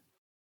better?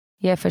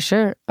 Yeah, for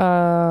sure.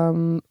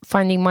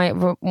 Finding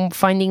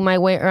my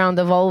way around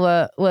the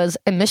vulva was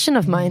a mission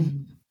of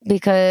mine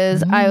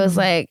because I was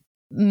like,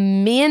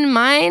 me and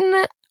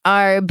mine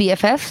are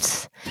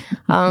BFFs.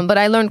 But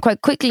I learned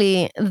quite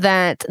quickly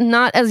that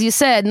not, as you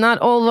said, not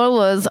all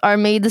vulvas are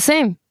made the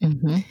same.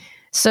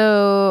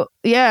 So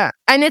yeah.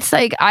 And it's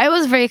like, I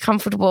was very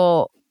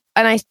comfortable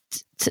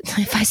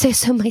if I say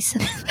so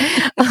myself,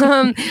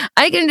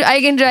 I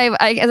can drive.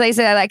 As I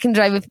said, I can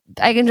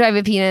drive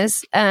a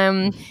penis.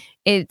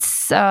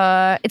 It's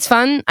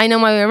fun. I know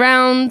my way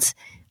around.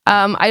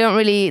 I don't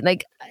really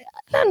like.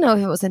 I don't know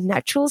if it was a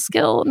natural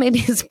skill. Maybe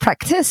it's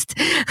practiced.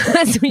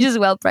 It's just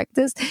well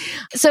practiced.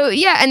 So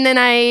yeah, and then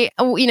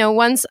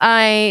once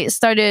I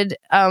started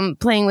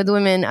playing with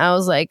women, I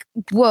was like,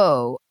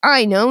 whoa,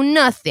 I know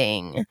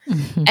nothing.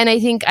 Mm-hmm. And I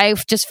think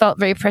I've just felt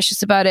very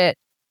precious about it.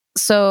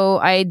 So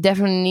I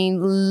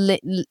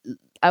definitely,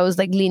 I was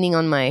like leaning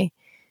on my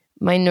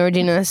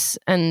nerdiness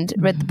and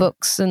read the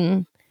books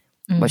and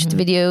watched the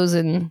videos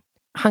and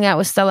hung out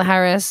with Stella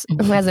Harris,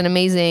 who has an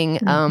amazing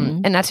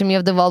Anatomy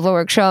of the Vulva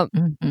workshop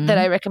that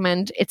I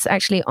recommend. It's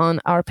actually on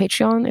our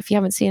Patreon. If you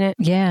haven't seen it,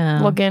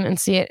 log in and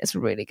see it. It's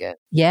really good.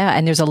 Yeah,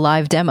 and there's a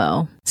live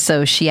demo.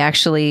 So she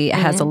actually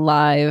has a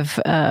live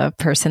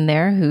person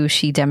there who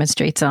she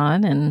demonstrates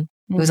on, and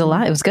it was a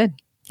lot. It was good.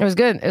 It was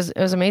good. It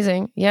was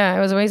amazing. Yeah,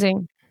 it was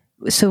amazing.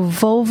 So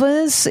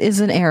vulvas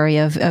is an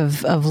area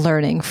of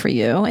learning for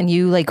you,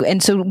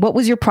 and so what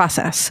was your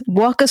process?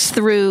 Walk us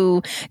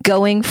through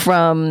going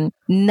from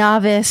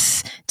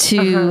novice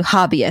to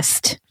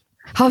hobbyist.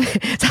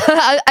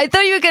 I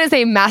thought you were going to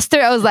say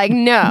master. I was like,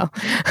 no.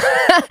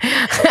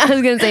 I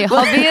was going to say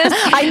hobbyist.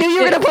 I knew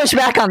you were going to push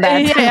back on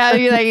that. Yeah, I'd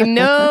be like,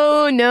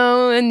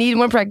 no, I need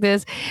more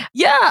practice.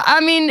 Yeah,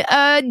 I mean,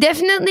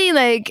 definitely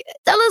like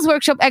Stella's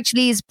workshop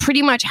actually is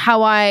pretty much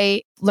how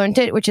I learned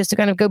it, which is to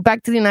kind of go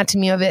back to the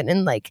anatomy of it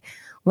and like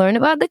learn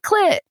about the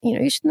clit.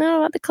 You should know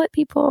about the clit,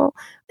 people,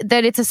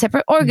 that it's a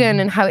separate organ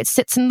and how it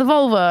sits in the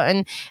vulva.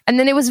 And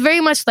then it was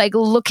very much like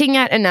looking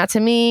at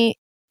anatomy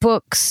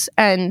books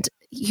and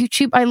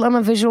YouTube. I'm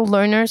a visual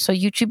learner, so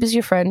YouTube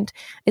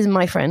is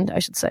my friend, I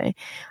should say.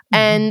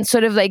 And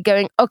sort of like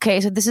going,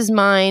 okay, so this is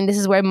mine, this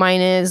is where mine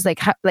is,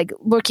 like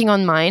working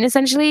on mine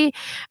essentially.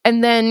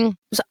 And then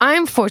so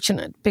I'm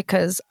fortunate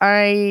because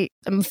I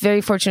am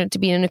very fortunate to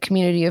be in a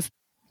community of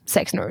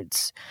sex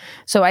nerds.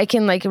 So I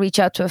can like reach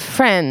out to a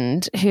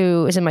friend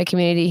who is in my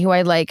community who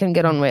I like and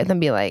get on with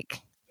and be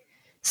like,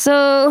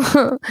 so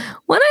I'm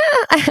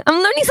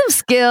learning some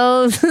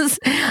skills.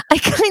 I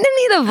kind of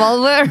need a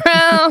vulva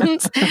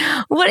around.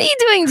 What are you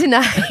doing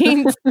tonight?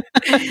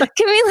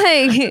 Can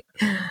we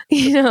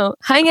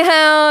hang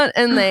out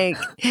and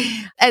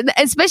and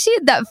especially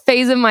at that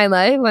phase of my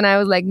life when I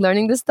was like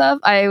learning this stuff,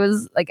 I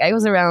was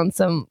around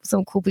some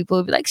cool people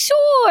who'd be like,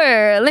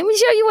 sure, let me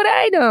show you what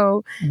I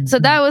know. So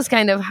that was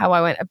kind of how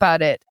I went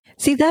about it.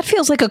 See, that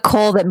feels like a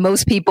call that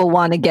most people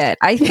want to get.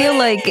 I feel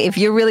like if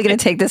you're really going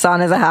to take this on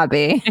as a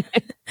hobby,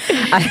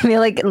 I feel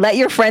like let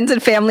your friends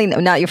and family know,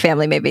 not your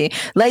family maybe,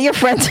 let your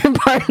friends and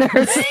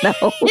partners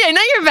know. Yeah,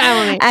 not your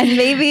family. And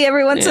maybe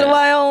every once in a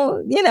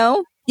while,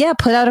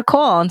 put out a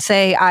call and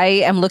say, I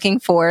am looking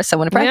for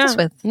someone to practice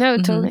with. No,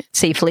 totally.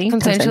 Safely,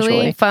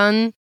 consensually,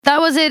 fun. That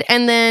was it.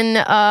 And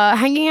then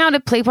hanging out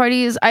at play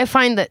parties, I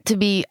find that to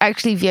be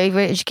actually very,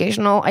 very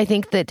educational. I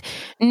think that,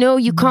 no,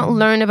 you can't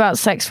learn about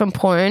sex from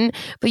porn,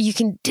 but you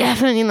can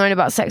definitely learn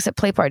about sex at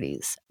play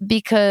parties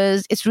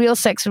because it's real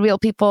sex, real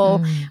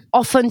people.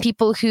 Often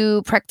people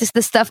who practice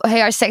this stuff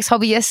are sex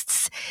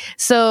hobbyists.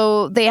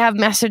 So they have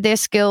mastered their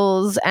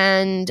skills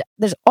and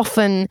there's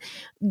often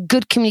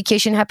good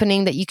communication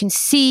happening that you can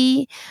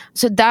see.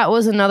 So that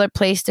was another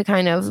place to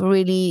kind of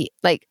really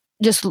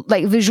just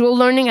like visual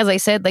learning, as I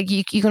said, like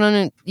you can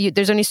only,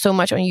 there's only so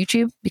much on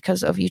YouTube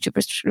because of YouTube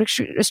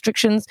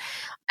restrictions,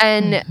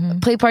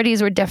 and play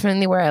parties were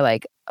definitely where I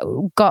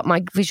got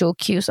my visual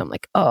cue. So I'm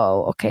like,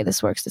 oh, okay,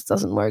 this works, this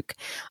doesn't work.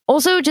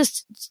 Also,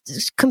 just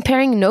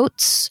comparing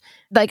notes.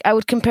 Like I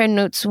would compare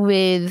notes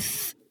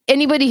with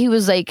anybody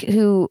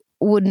who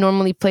would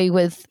normally play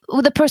with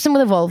a person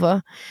with a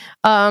vulva.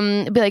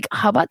 Be like,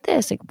 how about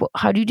this? Like,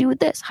 how do you do with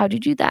this? How do you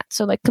do that?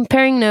 So like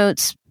comparing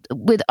notes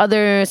with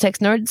other sex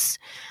nerds.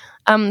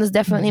 That's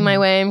definitely my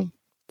way.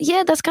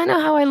 Yeah, that's kind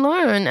of how I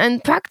learn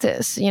and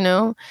practice,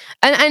 And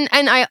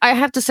I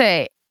have to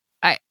say,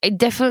 I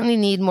definitely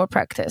need more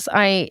practice.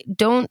 I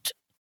don't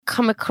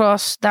come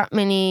across that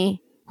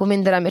many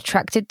women that I'm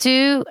attracted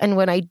to, and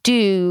when I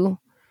do,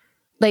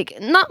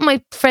 not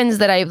my friends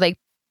that I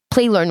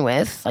play learn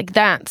with,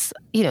 that's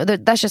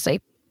that's just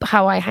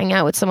how I hang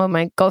out with some of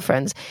my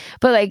girlfriends,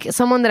 but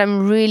someone that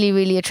I'm really,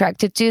 really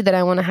attracted to, that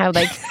I want to have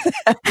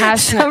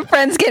passionate. Some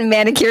friends get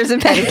manicures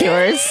and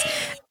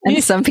pedicures.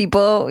 And some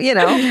people,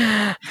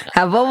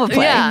 have vulva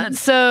play. Yeah,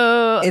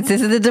 so this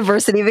is the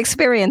diversity of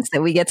experience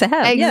that we get to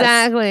have.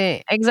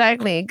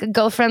 Exactly.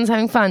 Girlfriends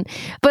having fun,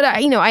 but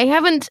I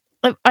haven't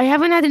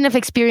had enough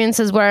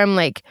experiences where I'm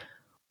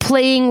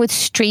playing with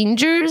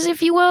strangers,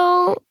 if you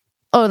will,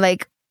 or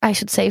I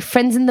should say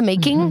friends in the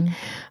making,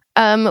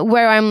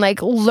 where I'm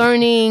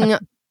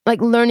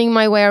learning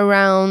my way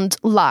around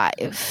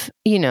live,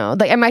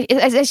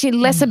 it's actually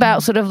less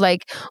about sort of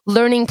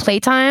learning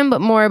playtime,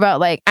 but more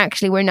about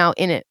actually we're now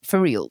in it for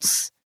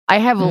reals. I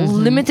have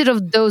limited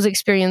of those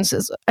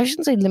experiences. I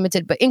shouldn't say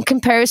limited, but in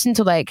comparison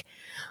to I'm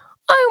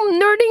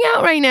nerding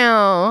out right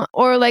now,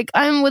 or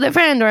I'm with a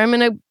friend, or I'm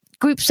in a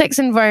group sex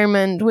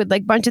environment with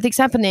like a bunch of things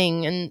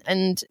happening.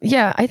 And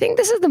yeah, I think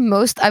this is the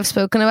most I've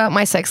spoken about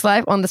my sex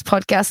life on this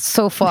podcast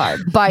so far,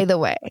 by the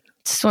way.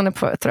 Just want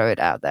to throw it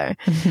out there.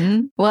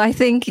 Mm-hmm. Well, I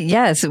think,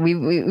 yes,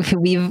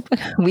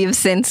 we've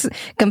since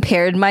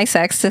compared my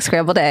sex to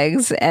scrambled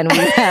eggs, and we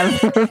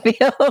have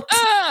revealed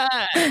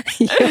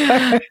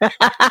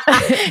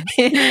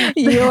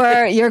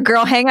your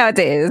girl hangout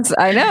days.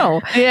 I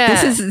know.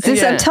 Yeah. This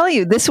is I'm telling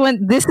you, this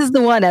is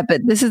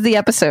the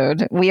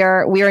episode. We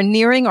are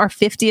nearing our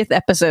 50th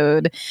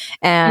episode,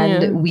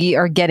 and we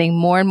are getting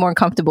more and more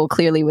comfortable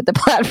clearly with the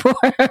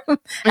platform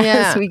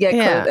as we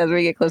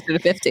get closer to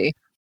 50.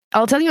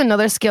 I'll tell you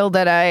another skill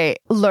that I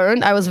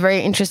learned. I was very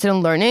interested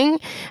in learning,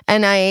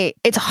 and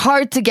it's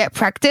hard to get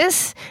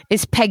practice,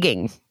 is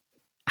pegging.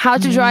 How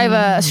to drive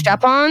a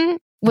strap-on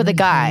with a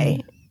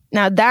guy.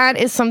 Now that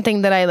is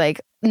something that I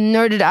like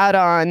nerded out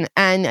on,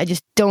 and I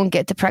just don't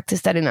get to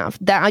practice that enough.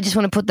 That I just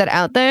want to put that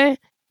out there.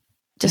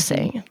 Just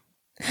saying.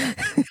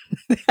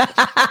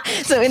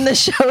 So in the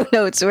show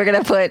notes, we're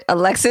going to put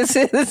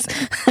Alexis's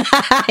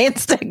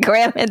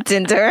Instagram and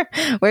Tinder.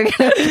 We're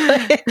going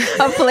to put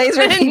a place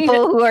where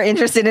people who are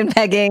interested in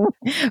pegging,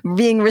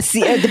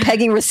 the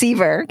pegging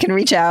receiver can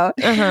reach out.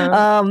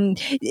 No,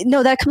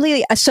 that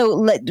completely.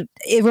 So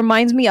it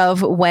reminds me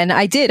of when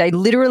I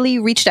literally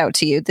reached out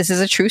to you. This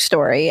is a true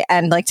story,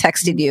 and like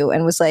texted you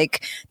and was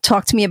like,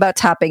 talk to me about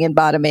topping and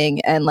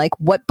bottoming, and like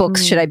what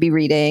books should I be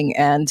reading?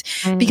 And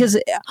because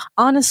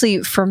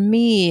honestly, for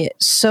me,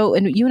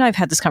 and you and I have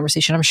had this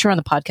conversation, I'm sure on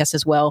the podcast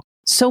as well.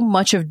 So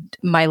much of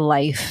my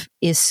life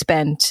is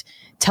spent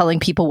telling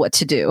people what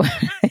to do.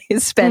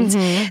 Is spent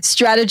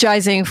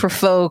strategizing for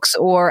folks,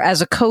 or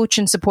as a coach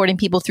and supporting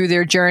people through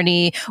their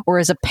journey, or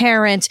as a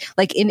parent.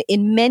 Like in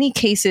many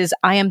cases,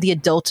 I am the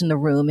adult in the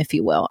room, if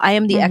you will. I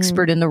am the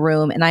expert in the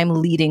room, and I'm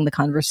leading the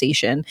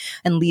conversation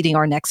and leading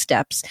our next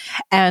steps.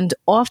 And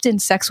often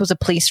sex was a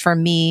place for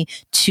me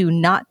to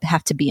not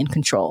have to be in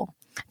control,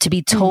 to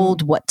be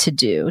told what to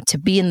do, to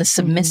be in the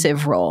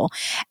submissive role,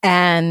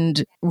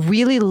 and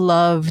really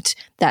loved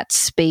that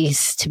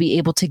space to be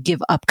able to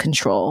give up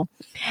control.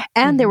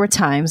 And there were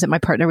times that my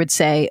partner would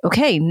say,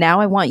 okay,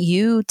 now I want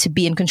you to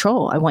be in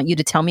control. I want you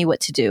to tell me what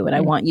to do. And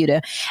I want you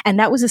to, and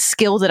that was a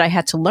skill that I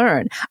had to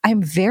learn.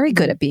 I'm very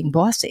good at being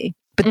bossy.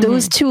 But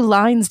those two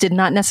lines did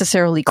not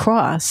necessarily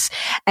cross.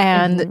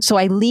 And so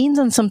I leaned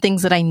on some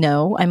things that I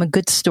know. I'm a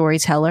good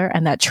storyteller,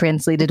 and that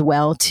translated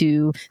well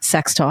to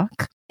sex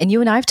talk. And you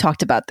and I have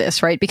talked about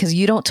this, right? Because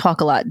you don't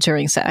talk a lot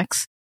during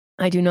sex.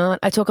 I do not.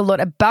 I talk a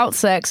lot about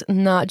sex,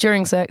 not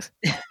during sex.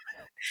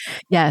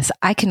 Yes,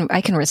 I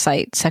can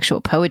recite sexual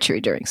poetry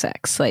during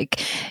sex.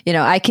 Like,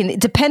 I can,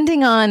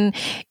 depending on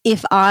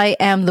if I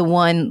am the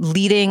one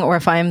leading or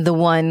if I'm the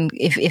one,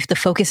 if the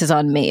focus is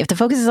on me. If the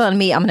focus is on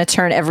me, I'm going to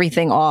turn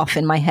everything off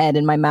in my head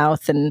and my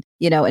mouth, and,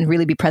 and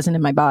really be present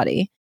in my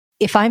body.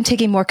 If I'm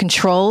taking more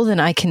control, then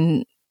I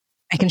can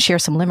share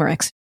some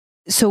limericks.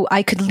 So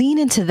I could lean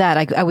into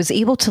that. I was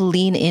able to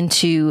lean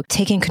into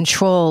taking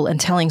control and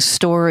telling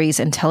stories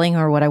and telling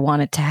her what I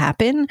wanted to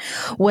happen.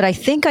 What I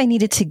think I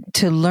needed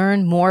to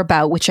learn more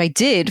about, which I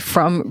did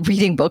from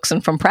reading books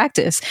and from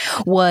practice,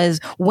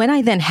 was when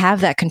I then have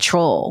that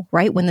control,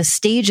 right? When the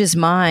stage is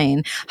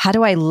mine, how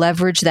do I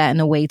leverage that in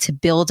a way to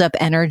build up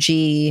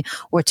energy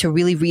or to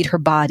really read her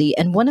body?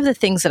 And one of the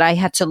things that I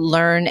had to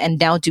learn and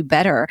now do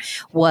better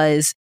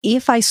was,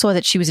 if I saw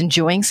that she was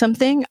enjoying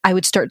something, I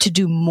would start to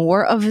do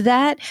more of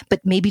that, but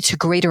maybe to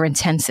greater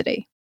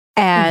intensity.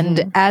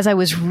 And as I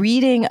was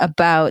reading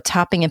about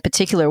topping in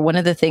particular, one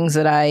of the things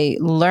that I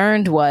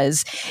learned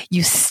was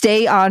you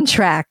stay on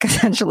track,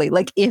 essentially.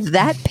 Like if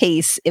that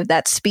pace, if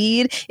that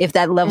speed, if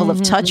that level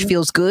of touch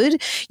feels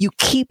good, you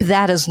keep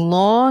that as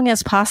long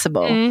as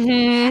possible.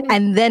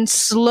 And then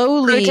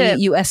slowly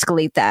you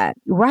escalate that.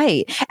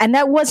 Right. And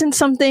that wasn't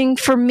something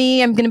for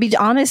me, I'm going to be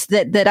honest,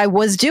 that I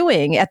was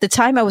doing. At the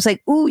time, I was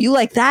like, ooh, you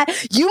like that?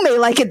 You may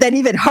like it then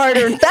even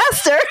harder and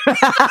faster.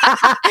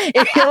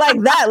 If you like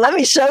that, let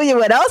me show you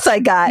what else I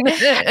got.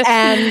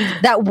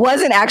 And that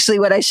wasn't actually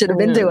what I should have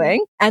been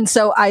doing. And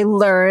so I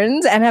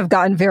learned and have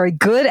gotten very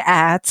good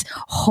at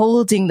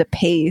holding the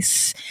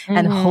pace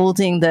and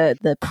holding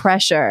the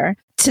pressure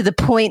to the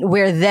point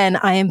where then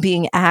I am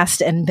being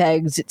asked and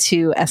begged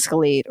to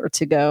escalate or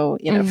to go,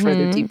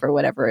 further deeper,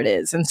 whatever it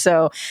is. And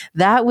so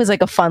that was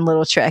like a fun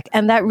little trick.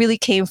 And that really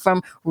came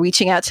from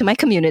reaching out to my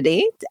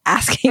community,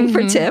 asking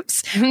for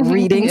tips,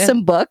 reading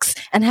some books,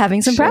 and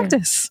having some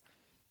practice.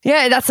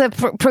 Yeah, that's a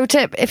pro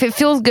tip. If it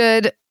feels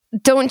good,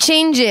 don't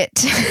change it.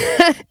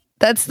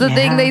 That's the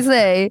thing they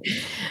say.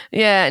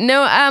 Yeah,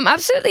 no,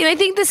 absolutely. And I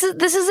think this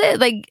is it.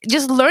 Like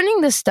just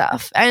learning this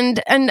stuff,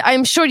 and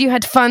I'm sure you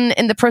had fun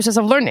in the process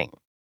of learning.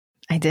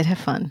 I did have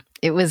fun.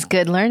 It was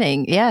good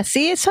learning. Yeah.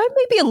 See, so I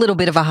may be a little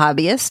bit of a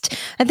hobbyist.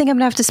 I think I'm going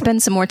to have to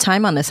spend some more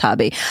time on this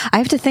hobby. I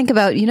have to think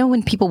about,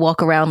 when people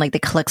walk around, like they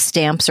collect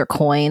stamps or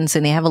coins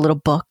and they have a little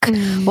book.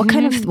 What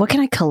can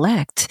I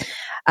collect?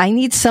 I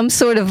need some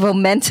sort of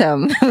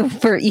momentum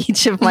for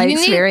each of my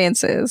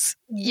experiences.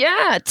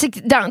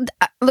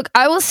 Look,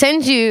 I will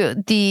send you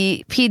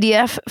the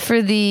PDF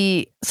for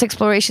the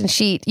exploration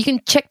sheet. You can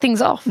check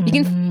things off.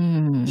 You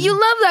can. You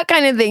love that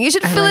kind of thing. You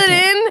should fill it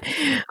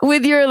in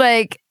with your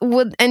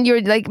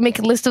make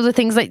a list of the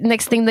things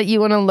next thing that you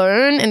want to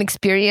learn and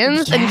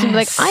experience, and you can be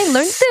like, I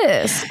learned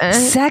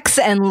this. Sex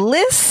and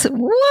lists.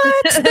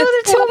 What? Those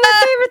are two of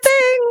my favorite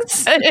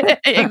things.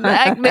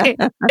 Exactly.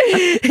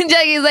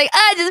 Jackie's like,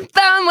 I just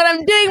found what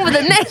I'm doing for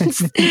the next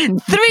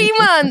 3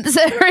 months,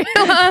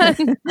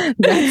 everyone.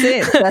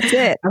 That's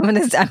it.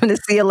 I'm gonna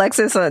see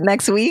Alexis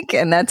next week,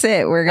 and that's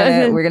it. We're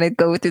gonna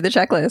go through the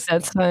checklist.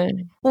 That's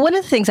fine. One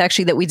of the things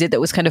actually that we did that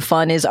was kind of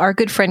fun is our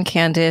good friend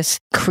Candice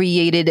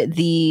created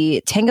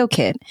the Tango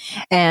Kit,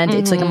 and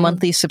it's like a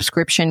monthly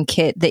subscription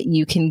kit that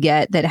you can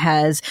get that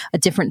has a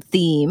different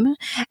theme.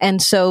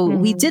 And so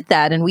we did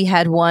that, and we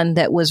had one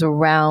that was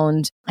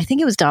around, I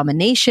think it was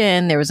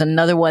domination. There was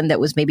another one that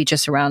was maybe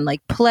just around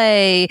like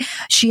play.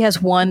 She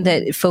has one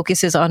that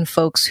focuses on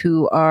folks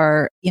who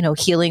are,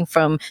 healing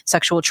from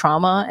sexual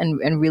trauma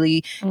and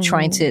really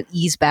trying to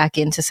ease back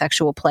into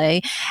sexual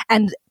play.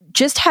 And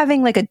just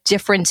having like a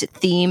different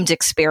themed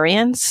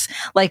experience.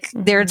 Like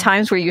there are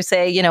times where you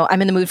say,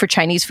 I'm in the mood for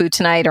Chinese food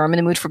tonight, or I'm in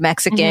the mood for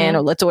Mexican,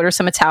 or let's order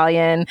some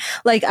Italian.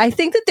 Like, I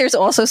think that there's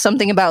also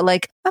something about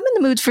like, I'm in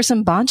the mood for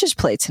some bondage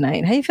play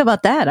tonight. How do you feel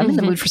about that? I'm in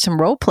the mood for some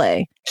role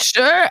play.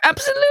 Sure,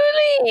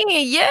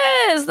 absolutely.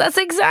 Yes, that's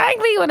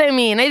exactly what I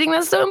mean. I think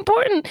that's so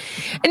important.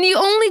 And you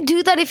only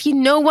do that if you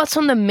know what's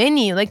on the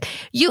menu. Like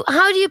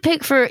how do you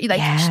pick for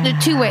the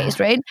two ways,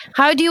 right?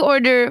 How do you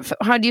order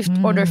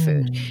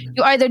food?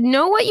 You either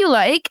know what you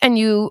like and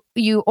you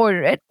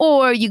order it,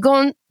 or you go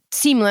on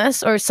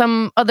Seamless or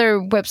some other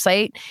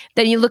website,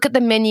 then you look at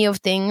the menu of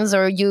things,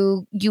 or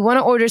you want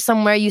to order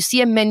somewhere, you see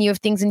a menu of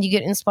things and you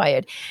get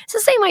inspired. It's the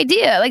same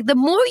idea. Like the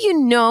more you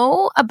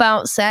know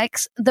about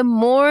sex, the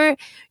more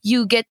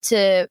you get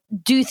to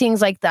do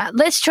things like that.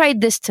 Let's try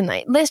this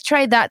tonight. Let's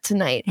try that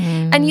tonight.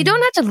 And you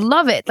don't have to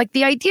love it. Like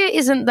the idea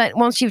isn't that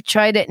once you've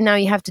tried it, now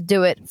you have to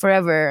do it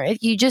forever.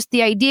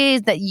 The idea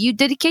is that you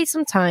dedicate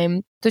some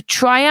time to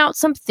try out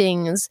some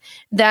things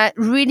that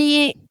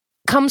really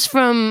comes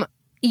from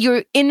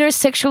your inner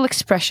sexual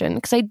expression,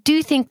 because I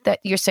do think that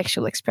your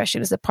sexual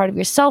expression is a part of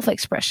your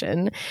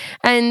self-expression.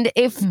 And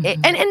if and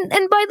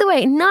by the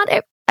way,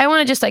 I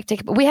want to just take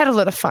it, but we had a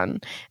lot of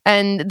fun,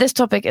 and this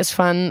topic is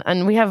fun,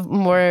 and we have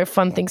more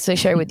fun things to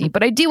share with you.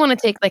 But I do want to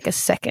take a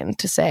second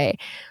to say,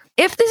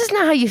 if this is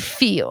not how you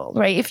feel,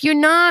 right? If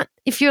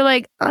you're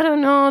like, I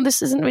don't know,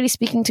 this isn't really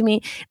speaking to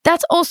me,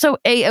 that's also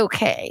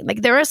a-okay.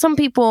 Like there are some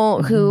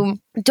people who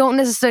don't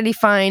necessarily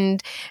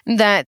find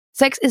that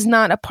sex is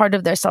not a part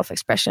of their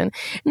self-expression.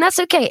 And that's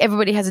okay.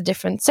 Everybody has a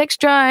different sex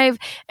drive.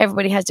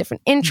 Everybody has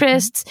different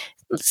interests.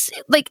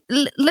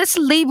 Let's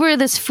labor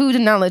this food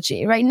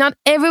analogy, right? Not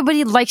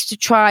everybody likes to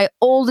try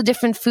all the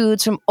different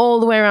foods from all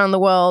the way around the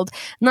world.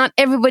 Not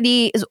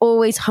everybody is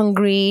always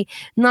hungry.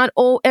 Not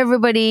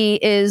everybody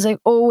is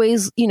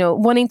always,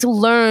 wanting to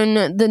learn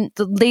the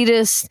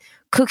latest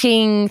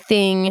cooking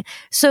thing.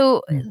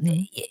 So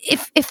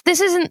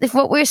if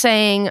what we're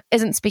saying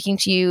isn't speaking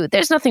to you,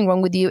 there's nothing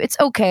wrong with you. It's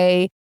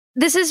okay.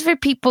 This is for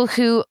people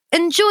who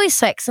enjoy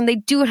sex and they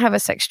do have a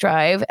sex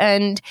drive,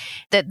 and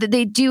that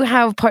they do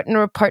have partner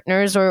or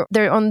partners, or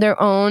they're on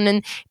their own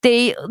and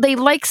they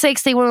like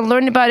sex, they want to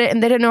learn about it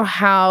and they don't know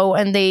how,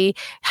 and they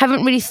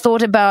haven't really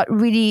thought about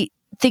really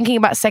thinking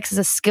about sex as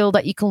a skill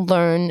that you can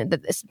learn,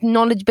 that it's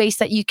knowledge base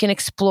that you can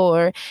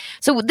explore.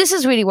 So this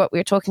is really what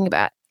we're talking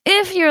about.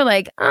 If you're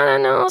like, I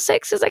don't know,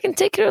 sex is I can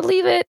take it or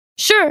leave it.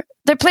 Sure,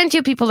 there are plenty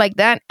of people like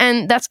that,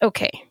 and that's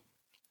okay.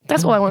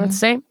 That's all I wanted to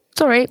say.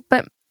 It's all right,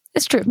 but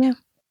it's true.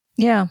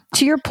 Yeah.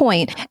 To your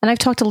point, and I've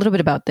talked a little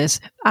bit about this,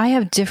 I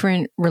have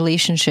different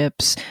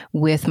relationships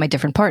with my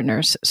different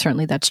partners.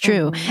 Certainly that's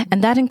true.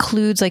 And that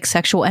includes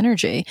sexual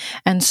energy.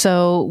 And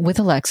so with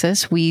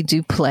Alexis, we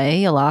do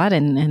play a lot,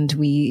 and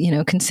we,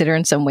 consider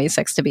in some ways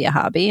sex to be a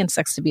hobby and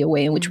sex to be a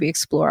way in which we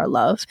explore our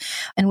love.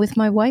 And with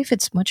my wife,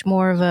 it's much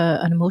more of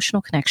an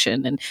emotional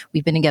connection. And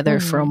we've been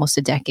together for almost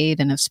a decade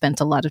and have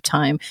spent a lot of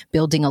time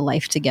building a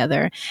life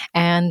together.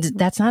 And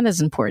that's not as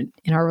important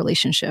in our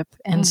relationship.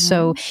 And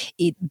so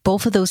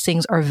both of those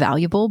things are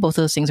valuable. Both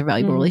of those things are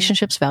valuable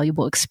relationships,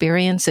 valuable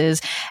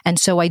experiences. And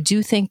so I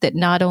do think that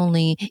not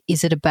only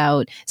is it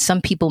about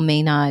some people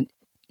may not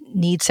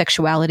need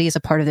sexuality as a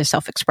part of their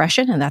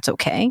self-expression, and that's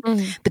okay,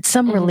 but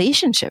some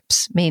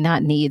relationships may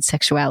not need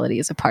sexuality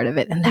as a part of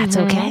it, and that's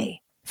okay.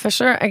 For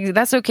sure.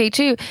 That's okay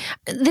too.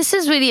 This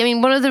is really,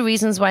 one of the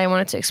reasons why I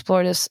wanted to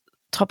explore this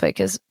topic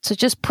is to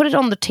just put it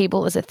on the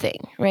table as a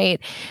thing, right?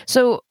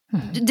 So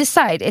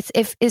decide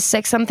is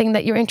sex something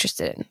that you're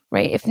interested in,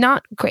 right? If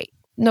not, great.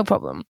 No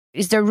problem.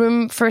 Is there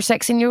room for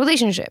sex in your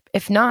relationship?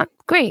 If not,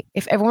 great.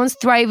 If everyone's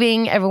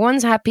thriving,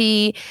 everyone's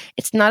happy,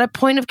 it's not a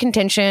point of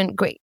contention,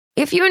 great.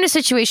 If you're in a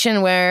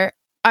situation where,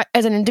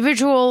 as an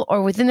individual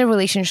or within a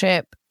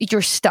relationship,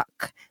 you're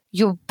stuck,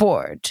 you're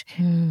bored,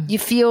 you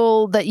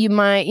feel that you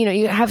might,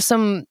 you have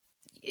some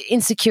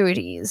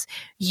insecurities,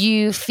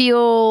 you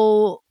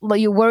feel like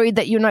you're worried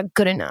that you're not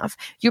good enough,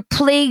 you're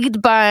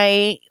plagued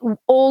by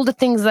all the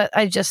things that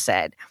I just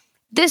said,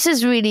 this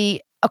is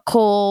really a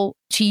call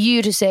to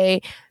you to say,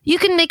 you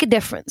can make a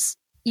difference.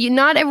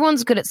 Not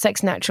everyone's good at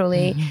sex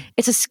naturally.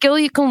 It's a skill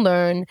you can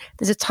learn.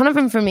 There's a ton of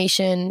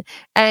information,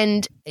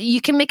 and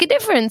you can make a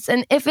difference.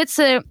 And if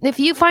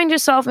you find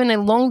yourself in a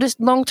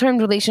long-term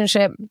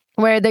relationship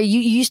where you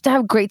used to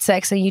have great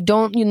sex and you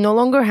no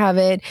longer have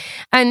it,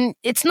 and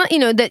it's not,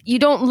 that you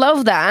don't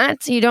love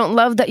that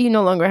you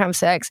no longer have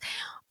sex.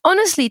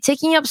 Honestly,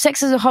 taking up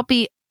sex as a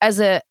hobby,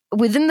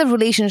 within the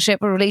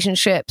relationship or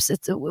relationships,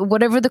 it's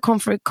whatever the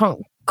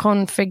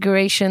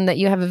configuration that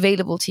you have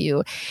available to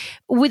you,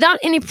 without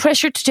any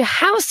pressure to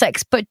have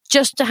sex, but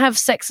just to have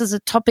sex as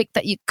a topic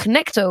that you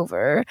connect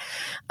over,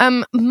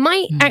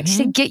 might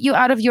actually get you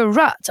out of your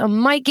rut, or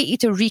might get you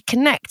to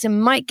reconnect,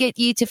 and might get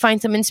you to find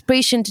some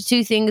inspiration to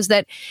do things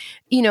that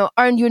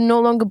you're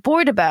no longer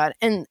bored about.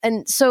 And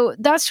so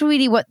that's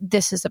really what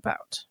this is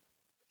about.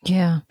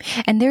 Yeah.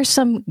 And there's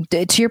to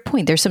your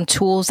point, there's some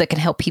tools that can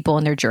help people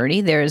on their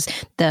journey. There's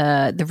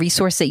the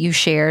resource that you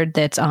shared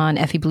that's on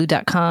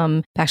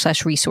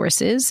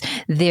effieblue.com/resources.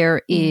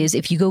 There is,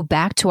 if you go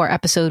back to our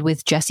episode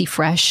with Jessie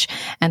Fresh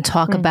and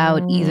talk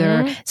about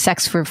either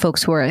sex for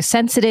folks who are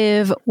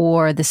sensitive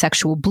or the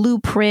sexual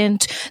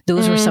blueprint,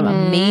 those were some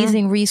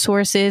amazing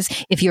resources.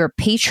 If you're a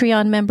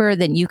Patreon member,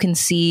 then you can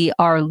see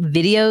our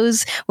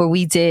videos where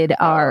we did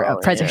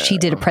she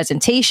did a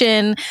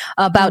presentation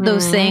about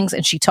those things,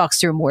 and she talks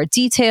through more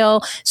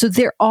detail. So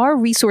there are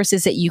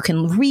resources that you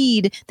can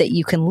read, that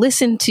you can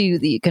listen to,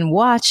 that you can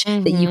watch,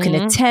 that you can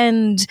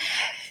attend,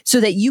 so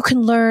that you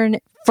can learn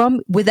from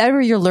whatever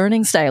your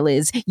learning style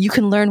is. You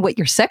can learn what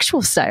your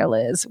sexual style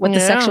is, what the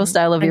sexual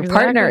style of your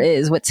partner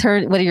is, what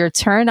are your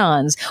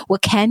turn-ons,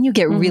 what can you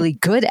get really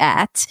good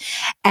at,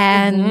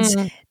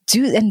 and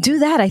do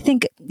that. I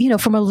think,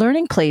 from a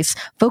learning place,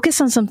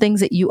 focus on some things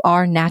that you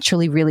are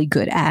naturally really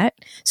good at,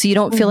 so you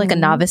don't feel like a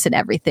novice in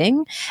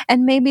everything.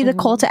 And maybe the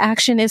call to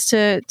action is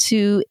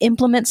to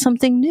implement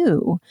something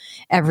new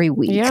every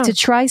week, to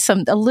try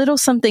a little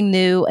something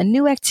new, a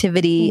new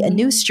activity, a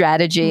new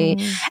strategy.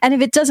 And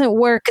if it doesn't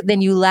work,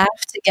 then you laugh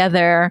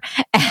together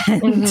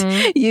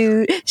and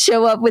you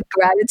show up with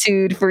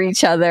gratitude for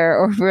each other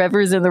or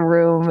whoever's in the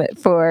room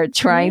for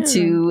trying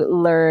to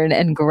learn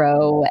and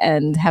grow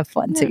and have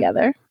fun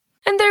together.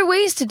 And there are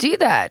ways to do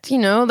that,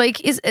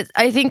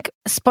 I think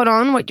spot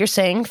on what you're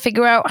saying.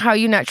 Figure out how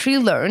you naturally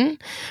learn,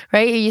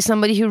 right? Are you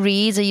somebody who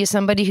reads? Are you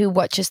somebody who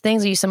watches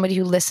things? Are you somebody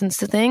who listens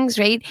to things,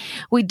 right?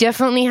 We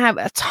definitely have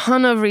a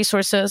ton of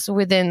resources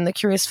within the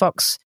Curious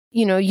Fox,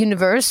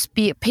 universe,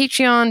 be it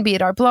Patreon, be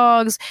it our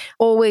blogs.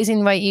 Always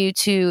invite you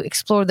to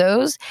explore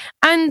those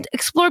and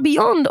explore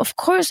beyond. Of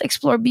course,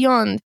 explore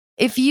beyond.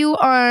 If you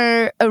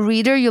are a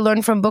reader, you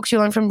learn from books, you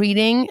learn from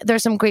reading.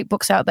 There's some great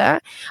books out there.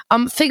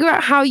 Figure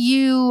out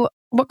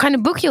what kind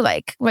of book you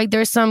like. Right?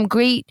 There's some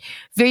great,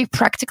 very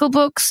practical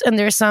books, and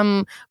there's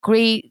some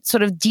great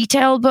sort of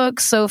detailed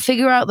books. So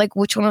figure out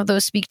which one of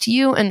those speak to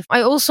you. And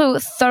I also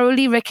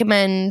thoroughly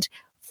recommend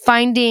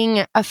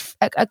finding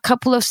a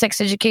couple of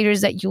sex educators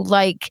that you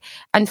like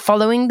and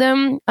following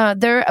them.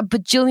 There are a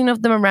bajillion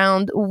of them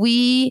around.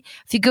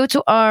 If you go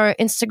to our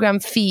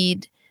Instagram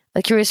feed,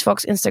 the Curious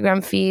Fox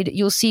Instagram feed,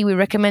 you'll see we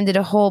recommended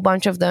a whole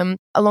bunch of them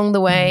along the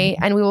way,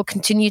 and we will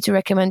continue to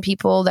recommend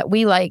people that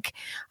we like.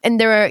 And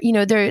there are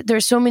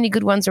so many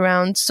good ones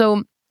around.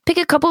 So pick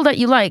a couple that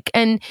you like,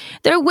 and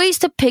there are ways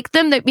to pick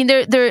them. They're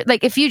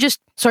if you just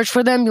search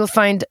for them, you'll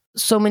find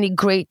so many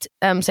great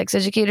sex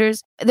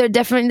educators. They're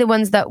definitely the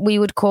ones that we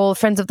would call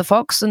friends of the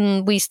Fox,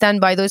 and we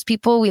stand by those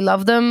people. We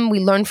love them.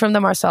 We learn from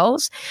them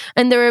ourselves.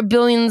 And there are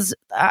billions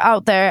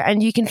out there,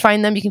 and you can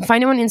find them. You can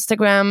find them on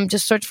Instagram.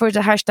 Just search for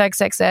the hashtag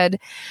sexed.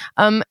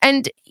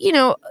 And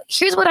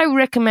here's what I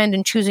recommend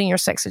in choosing your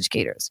sex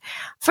educators.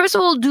 First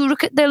of all, do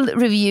look at their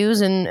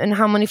reviews and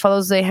how many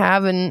followers they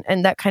have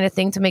and that kind of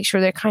thing to make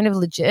sure they're kind of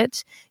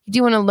legit. You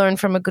do want to learn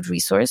from a good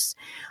resource.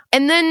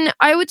 And then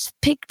I would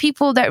pick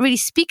people that really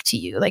speak to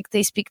you.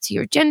 They speak to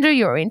your gender,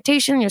 your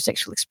orientation, your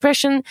sexual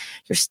expression,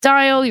 your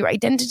style, your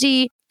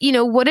identity,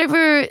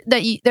 whatever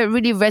that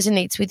really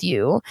resonates with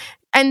you.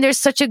 And there's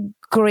such an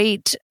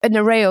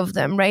array of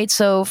them, right?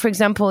 So for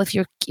example, if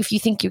you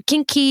think you're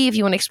kinky, if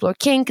you want to explore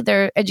kink,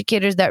 there are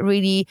educators that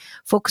really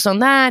focus on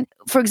that.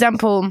 For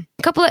example,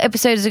 a couple of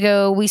episodes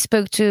ago, we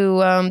spoke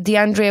to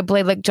DeAndrea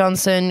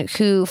Blaylock-Johnson,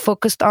 who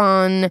focused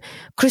on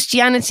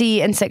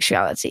Christianity and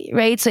sexuality,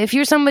 right? So if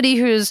you're somebody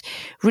who's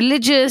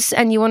religious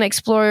and you want to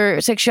explore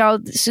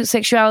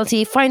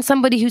sexuality, find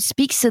somebody who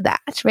speaks to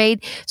that,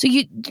 right? So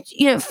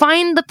you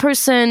find the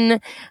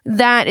person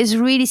that is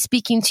really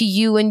speaking to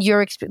you and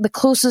the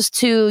closest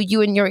to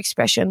you and your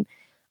expression,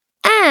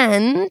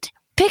 and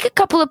pick a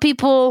couple of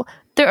people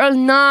that are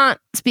not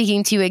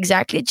speaking to you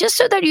exactly, just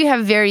so that you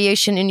have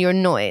variation in your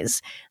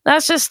noise.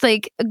 That's just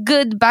a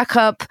good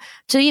backup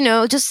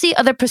to, just see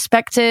other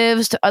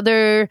perspectives, to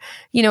other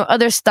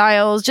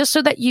styles, just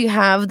so that you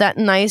have that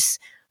nice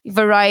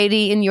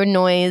variety in your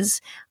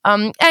noise.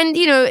 And,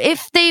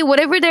 if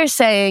whatever they're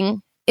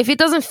saying, if it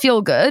doesn't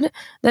feel good,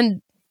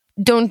 then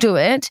don't do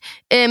it.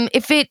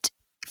 If it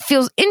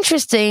feels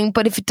interesting,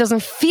 but if it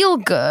doesn't feel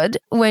good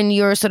when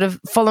you're sort of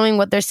following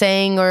what they're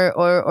saying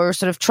or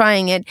sort of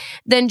trying it,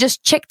 then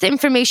just check the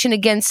information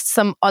against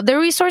some other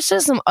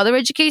resources, some other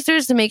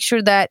educators, to make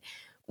sure that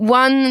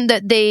one,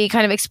 that they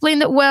kind of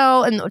explained it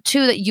well, and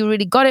two, that you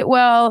really got it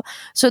well.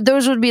 So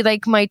those would be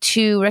like my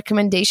two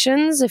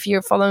recommendations if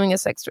you're following a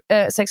sex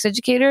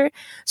educator.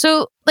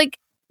 So like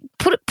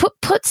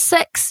put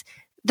sex,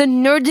 the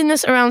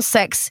nerdiness around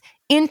sex,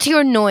 into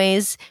your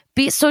noise,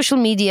 be it social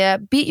media,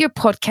 be it your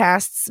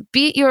podcasts,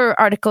 be it your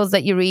articles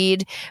that you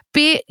read,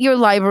 be it your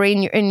library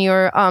in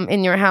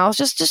your house.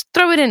 Just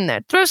throw it in there.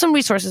 Throw some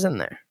resources in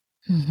there.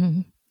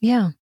 Mm-hmm.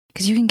 Yeah.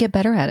 Because you can get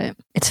better at it.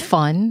 It's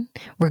fun.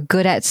 We're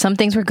good at some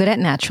things we're good at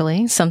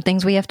naturally. Some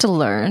things we have to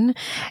learn.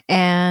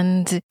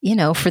 And, you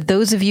know, for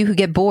those of you who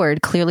get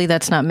bored, clearly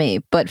that's not me.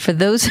 But for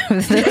those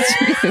of you...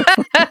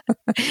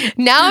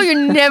 Now you're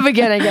never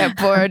going to get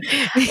bored.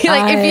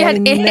 Like if you had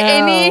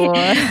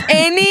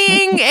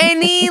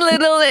any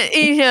little,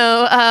 you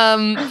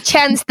know,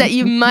 chance that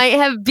you might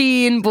have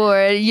been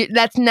bored,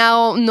 that's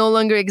now no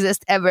longer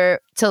exist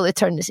ever till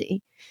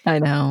eternity. I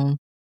know.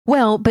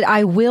 Well, but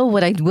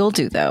what I will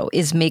do though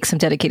is make some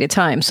dedicated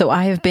time. So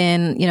I have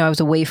been, you know, I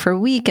was away for a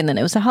week and then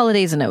it was the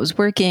holidays and I was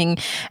working.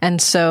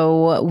 And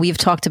so we've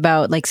talked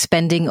about like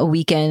spending a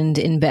weekend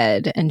in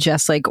bed and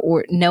just like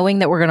knowing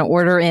that we're going to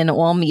order in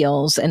all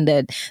meals and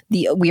that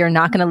we are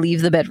not going to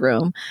leave the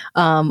bedroom,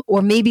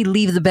 or maybe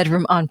leave the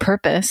bedroom on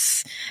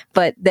purpose,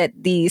 but that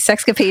the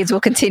sexcapades will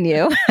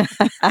continue.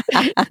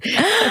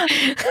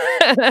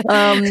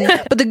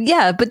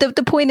 But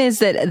the point is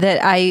that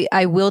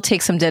I will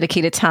take some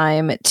dedicated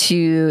time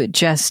to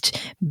just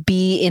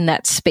be in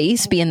that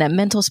space, be in that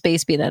mental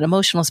space, be in that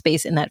emotional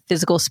space, in that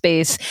physical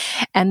space.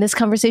 And this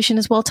conversation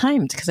is well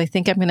timed because I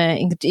think I'm going to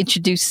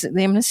introduce some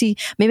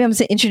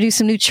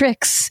new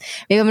tricks.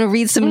 Maybe I'm going to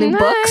read some new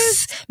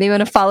books. Maybe I'm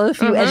going to follow a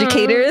few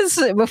educators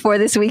before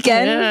this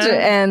weekend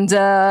and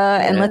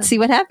let's see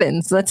what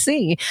happens. Let's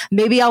see.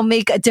 Maybe I'll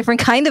make a different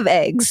kind of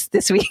eggs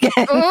this weekend.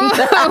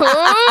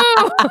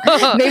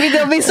 Maybe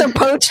there'll be some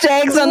poached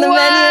eggs on the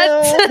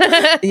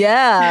menu.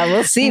 Yeah,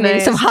 we'll see. Maybe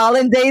some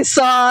hollandaise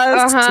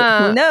sauce.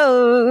 Who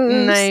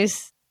knows?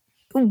 Nice.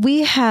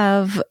 We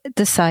have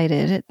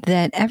decided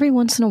that every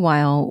once in a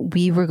while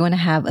we were going to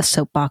have a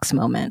soapbox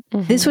moment.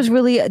 Mm-hmm. This was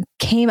really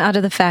came out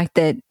of the fact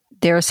that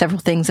there are several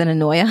things that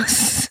annoy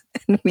us.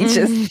 And we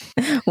just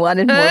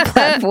wanted more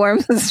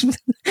platforms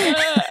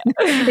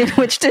in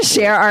which to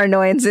share our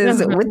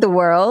annoyances with the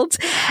world.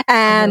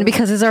 And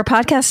because it's our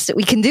podcast,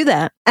 we can do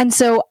that. And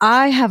so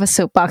I have a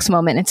soapbox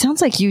moment. It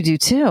sounds like you do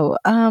too.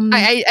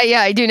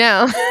 I do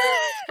now.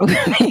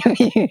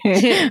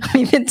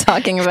 We've been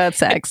talking about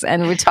sex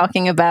and we're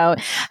talking about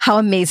how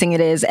amazing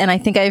it is. And I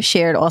think I've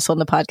shared also on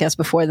the podcast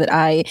before that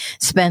I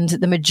spend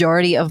the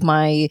majority of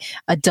my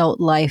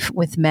adult life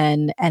with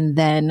men, and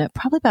then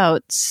probably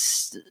about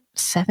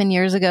 7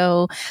 years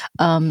ago,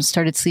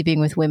 started sleeping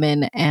with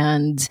women,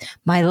 and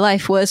my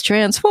life was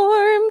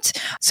transformed.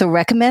 So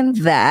recommend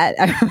that.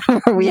 I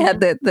remember we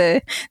had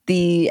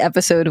the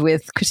episode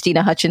with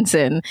Christina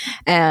Hutchinson,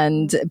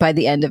 and by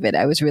the end of it,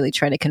 I was really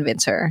trying to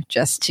convince her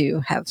just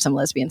to have some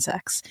lesbian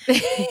sex.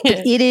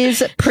 It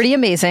is pretty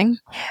amazing.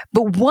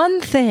 But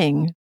one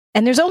thing,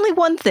 and there's only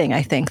one thing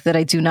I think that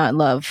I do not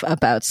love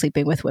about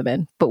sleeping with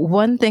women, but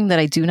one thing that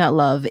I do not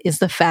love is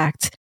the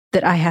fact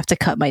that I have to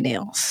cut my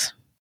nails.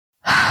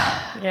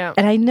 Yeah.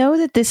 And I know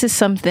that this is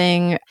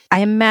something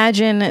I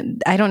imagine,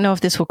 I don't know if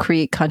this will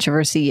create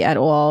controversy at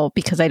all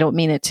because I don't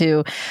mean it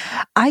to.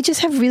 I just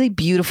have really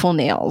beautiful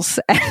nails.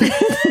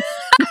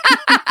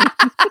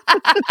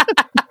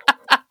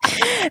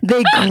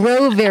 They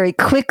grow very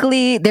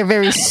quickly. They're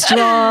very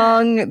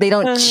strong. They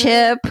don't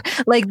chip.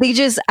 Like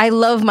I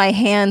love my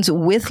hands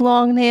with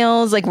long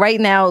nails. Like right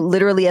now,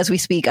 literally as we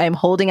speak, I'm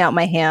holding out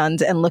my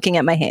hand and looking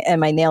at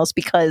my nails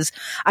because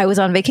I was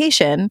on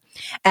vacation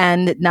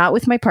and not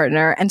with my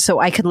partner. And so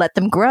I could let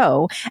them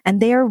grow, and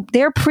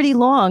they're pretty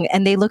long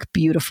and they look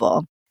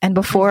beautiful. And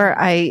before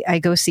I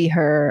go see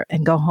her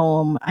and go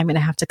home, I'm going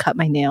to have to cut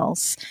my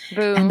nails.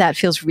 Boo. And that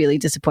feels really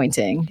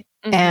disappointing.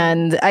 Mm-hmm.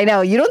 And I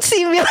know you don't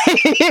seem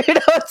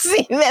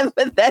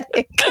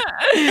empathetic.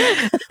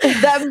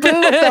 That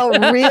boo felt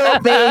real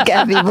big,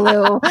 Effie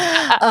Blue.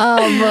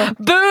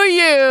 Boo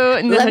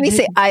you. Let me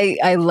say,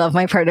 I love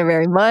my partner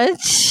very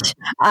much.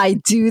 I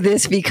do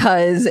this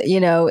because,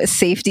 you know,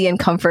 safety and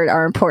comfort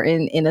are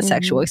important in a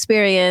sexual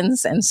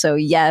experience. And so,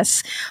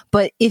 yes.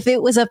 But if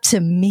it was up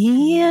to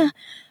me,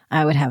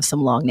 I would have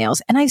some long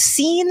nails. And I've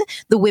seen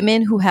the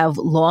women who have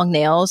long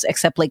nails,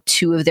 except like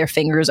 2 of their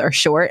fingers are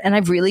short. And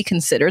I've really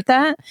considered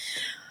that.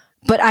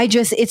 But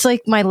it's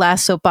like my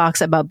last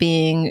soapbox about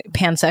being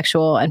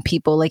pansexual and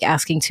people like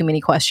asking too many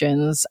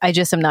questions. I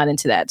just am not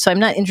into that. So I'm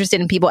not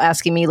interested in people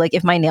asking me like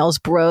if my nails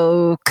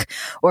broke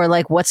or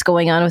like what's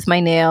going on with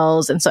my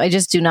nails. And so I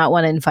just do not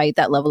want to invite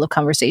that level of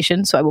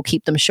conversation. So I will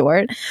keep them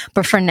short.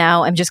 But for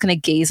now, I'm just going to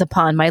gaze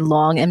upon my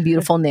long and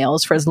beautiful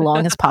nails for as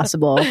long as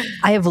possible.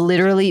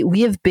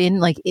 We have been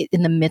like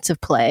in the midst of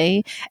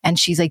play and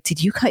she's like,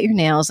 did you cut your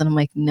nails? And I'm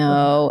like,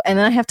 no. And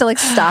then I have to like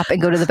stop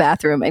and go to the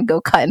bathroom and go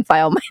cut and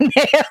file my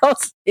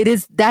nails.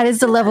 That is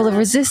the level of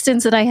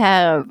resistance that I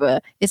have.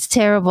 It's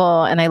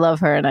terrible and I love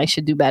her and I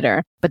should do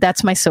better. But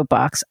that's my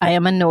soapbox. I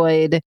am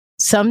annoyed.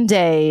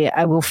 Someday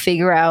I will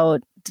figure out,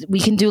 we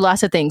can do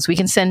lots of things. We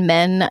can send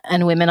men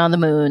and women on the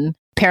moon.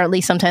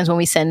 Apparently, sometimes when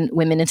we send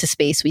women into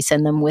space, we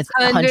send them with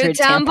 100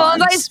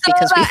 tampons. I saw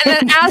that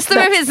and ask them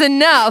if it's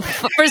enough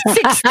for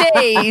 6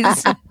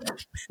 days.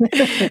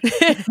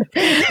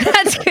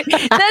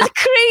 That's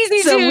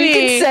crazy so to me. We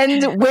can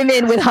send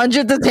women with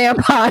hundreds of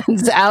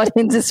tampons out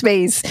into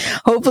space.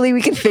 Hopefully,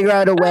 we can figure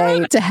out a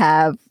way to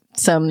have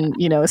some,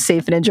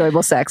 safe and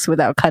enjoyable sex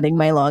without cutting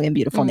my long and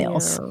beautiful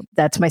nails.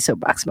 That's my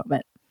soapbox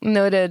moment.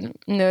 Noted.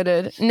 No,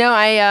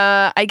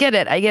 I get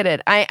it.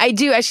 I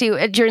do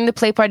actually, during the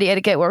play party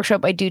etiquette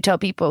workshop, I do tell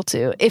people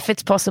to, if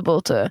it's possible,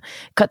 to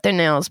cut their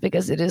nails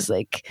because it is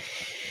like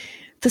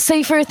the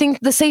safer,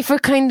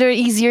 kinder,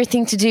 easier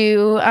thing to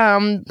do.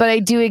 But I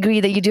do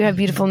agree that you do have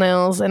beautiful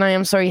nails and I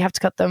am sorry you have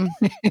to cut them.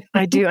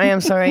 I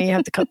am sorry you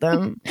have to cut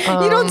them.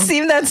 You don't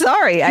seem that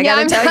sorry. I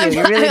gotta tell you.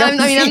 You really don't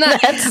seem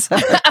that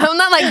sorry. I'm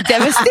not like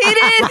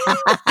devastated.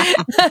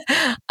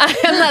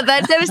 I'm not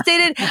that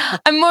devastated.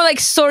 I'm more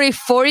like sorry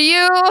for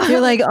you.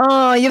 You're like,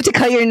 oh, you have to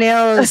cut your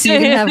nails so you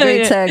can have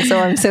great sex. So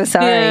I'm so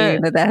sorry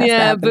that has to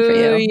happen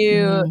for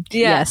you.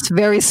 Yeah. Yes,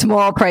 very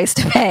small price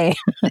to pay.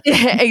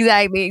 Yeah,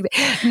 exactly.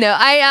 No,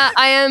 I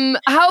am.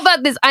 How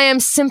about this? I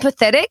am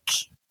sympathetic,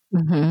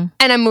 and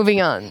I'm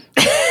moving on.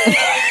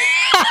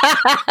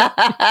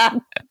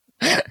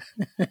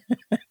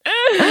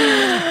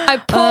 I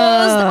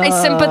paused. I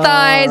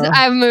sympathize.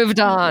 I've moved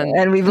on,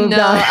 and we moved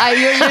on.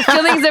 Your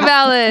feelings are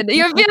valid.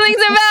 Your feelings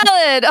are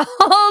valid.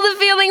 All the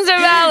feelings are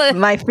valid.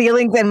 My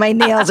feelings and my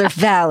nails are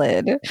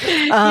valid.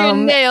 Your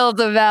nails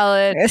are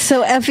valid.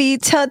 So, Effie,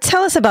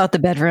 tell us about the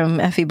bedroom,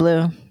 Effie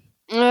Blue.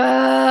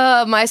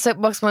 My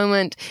soapbox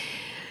moment.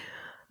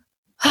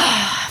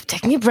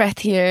 Taking a breath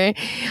here.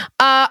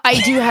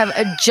 I do have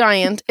a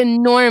giant,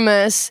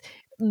 enormous,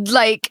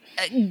 like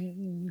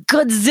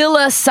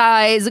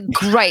Godzilla-size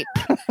gripe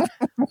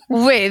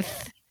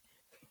with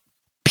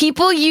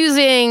people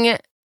using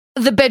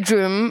the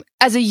bedroom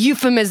as a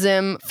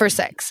euphemism for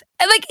sex.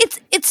 And like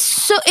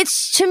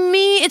it's to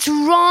me, it's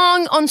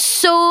wrong on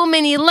so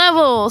many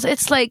levels.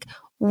 It's like,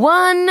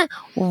 one,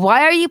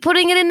 why are you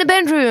putting it in the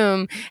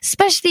bedroom?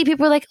 Especially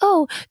people are like,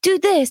 oh, do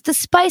this to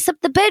spice up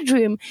the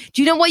bedroom.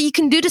 Do you know what you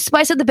can do to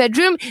spice up the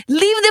bedroom?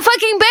 Leave the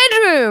fucking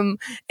bedroom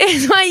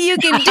is what you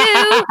can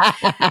do.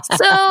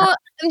 So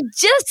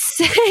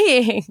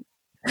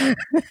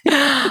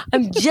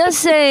I'm just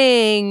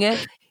saying,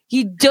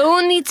 you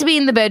don't need to be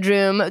in the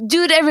bedroom.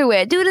 Do it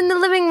everywhere. Do it in the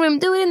living room.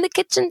 Do it in the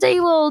kitchen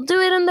table. Do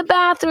it in the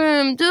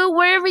bathroom. Do it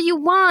wherever you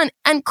want.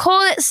 And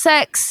call it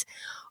sex.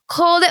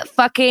 Call it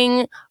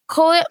fucking.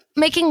 Call it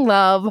making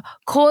love.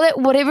 Call it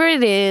whatever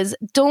it is.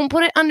 Don't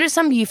put it under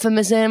some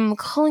euphemism.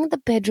 Calling it the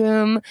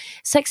bedroom.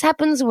 Sex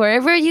happens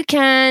wherever you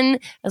can,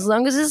 as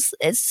long as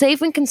it's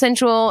safe and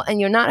consensual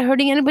and you're not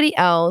hurting anybody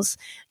else.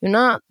 You're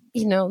not,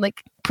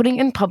 like putting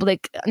it in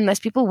public unless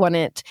people want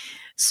it.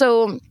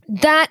 So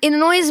it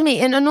annoys me.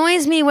 It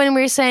annoys me when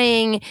we're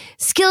saying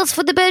skills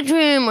for the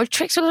bedroom or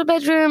tricks for the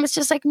bedroom. It's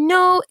just like,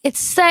 no, it's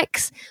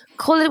sex.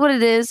 Call it what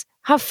it is.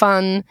 Have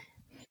fun.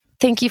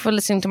 Thank you for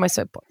listening to my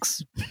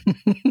soapbox.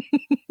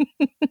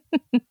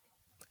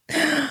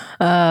 Oh,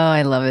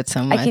 I love it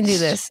so much. I can do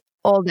this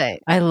all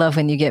day. I love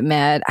when you get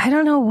mad. I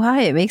don't know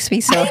why. It makes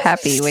me so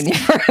happy when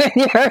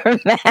you're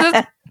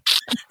mad.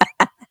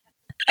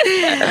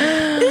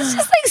 It's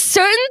just like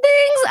certain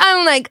things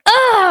I'm like,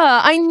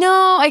 I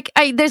know I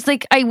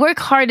work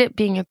hard at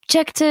being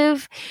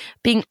objective,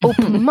 being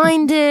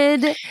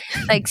open-minded,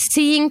 like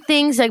seeing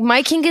things like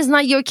my kink is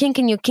not your kink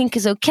and your kink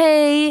is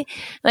okay.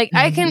 Like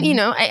I can,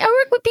 I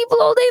work with people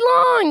all day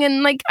long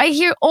and like I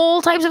hear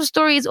all types of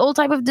stories, all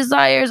type of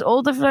desires,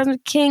 all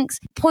different kinks,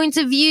 points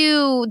of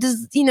view,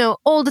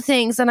 all the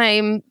things, and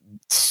I'm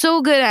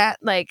so good at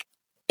like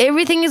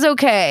everything is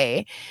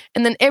okay.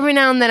 And then every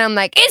now and then I'm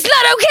like, it's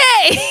not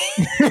okay.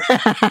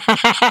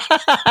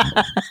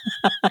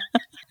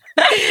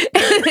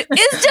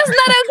 It's just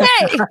not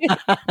okay.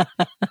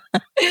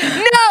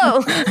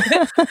 No.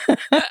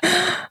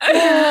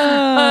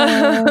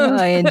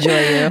 I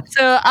enjoy you.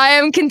 So I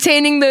am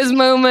containing those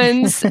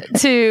moments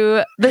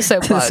to the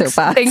soapbox.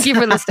 Thank you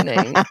for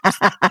listening.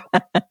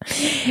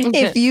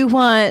 If you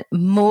want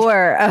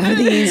more of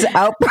these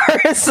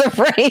outbursts of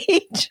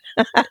rage,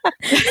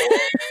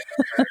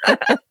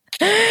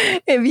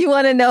 if you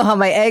want to know how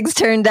my eggs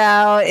turned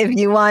out, if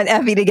you want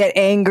Effie to get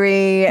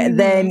angry,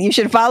 then you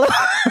should follow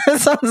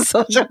us on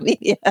social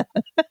media.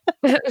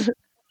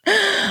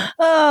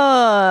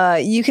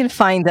 You can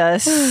find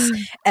us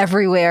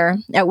everywhere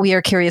at We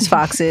Are Curious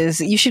Foxes.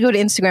 You should go to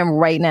Instagram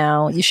right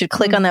now. You should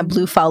click on that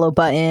blue follow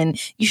button.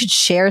 You should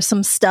share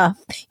some stuff.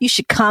 You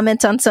should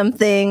comment on some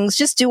things.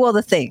 Just do all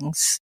the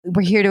things.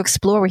 We're here to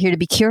explore. We're here to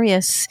be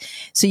curious.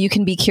 So you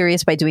can be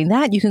curious by doing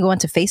that. You can go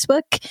onto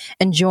Facebook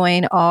and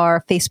join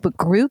our Facebook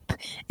group,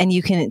 and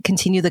you can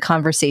continue the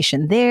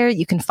conversation there.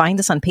 You can find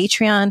us on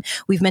Patreon.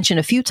 We've mentioned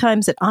a few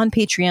times that on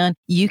Patreon,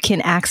 you can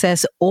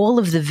access all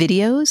of the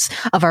videos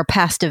of our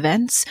past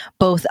events,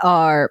 both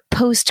our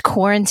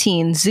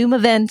post-quarantine Zoom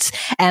events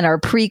and our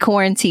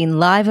pre-quarantine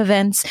live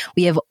events.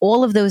 We have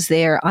all of those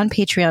there on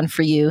Patreon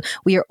for you.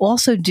 We are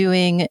also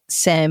doing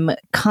some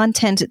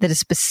content that is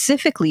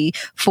specifically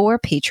for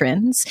patrons.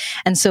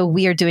 And so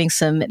we are doing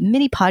some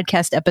mini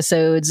podcast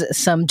episodes,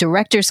 some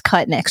director's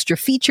cut and extra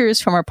features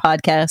from our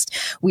podcast.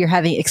 We are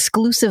having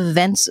exclusive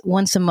events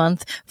once a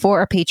month for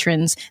our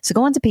patrons. So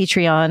go on to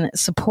Patreon,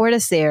 support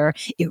us there.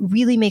 It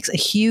really makes a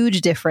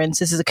huge difference.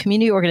 This is a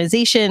community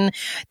organization.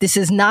 This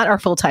is not our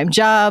full-time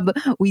job.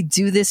 We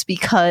do this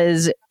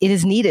because it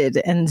is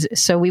needed. And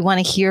so we want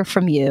to hear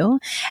from you.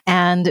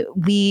 And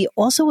we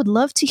also would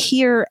love to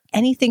hear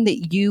anything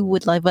that you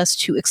would like us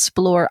to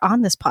explore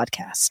on this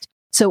podcast.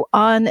 So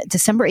on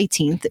December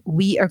 18th,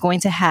 we are going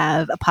to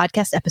have a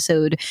podcast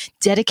episode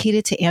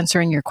dedicated to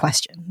answering your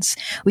questions.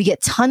 We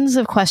get tons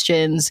of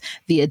questions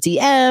via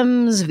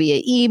DMs,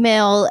 via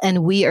email,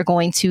 and we are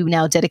going to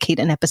now dedicate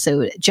an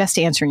episode just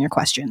to answering your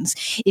questions.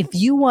 If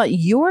you want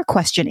your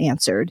question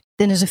answered,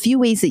 then there's a few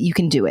ways that you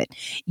can do it.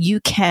 You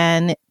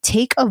can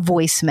take a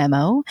voice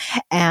memo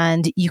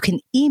and you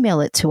can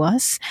email it to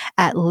us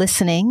at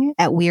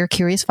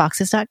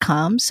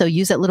listening@wearecuriousfoxes.com. So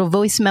use that little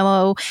voice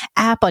memo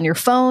app on your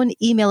phone,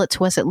 email it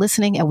to us at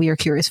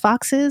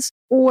listening@wearecuriousfoxes,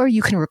 or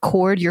you can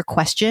record your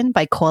question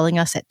by calling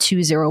us at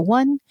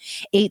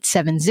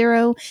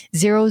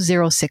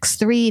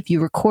 201-870-0063. If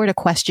you record a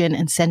question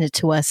and send it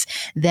to us,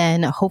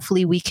 then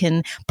hopefully we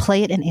can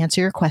play it and answer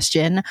your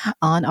question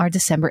on our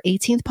December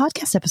 18th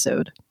podcast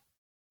episode.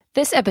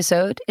 This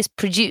episode is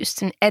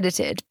produced and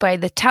edited by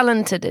the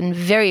talented and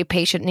very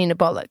patient Nina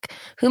Bullock,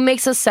 who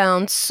makes us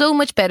sound so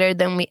much better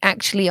than we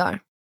actually are.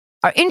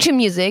 Our intro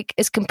music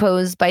is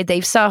composed by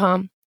Dave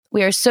Saha.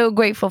 We are so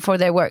grateful for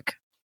their work.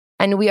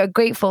 And we are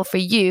grateful for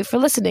you for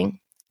listening.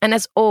 And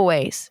as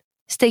always,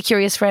 stay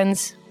curious,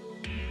 friends.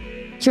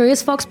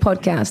 Curious Fox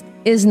Podcast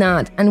is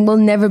not and will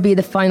never be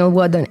the final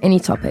word on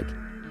any topic.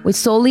 We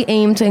solely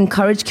aim to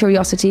encourage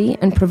curiosity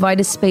and provide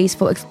a space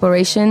for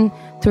exploration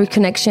through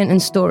connection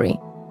and story.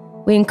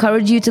 We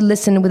encourage you to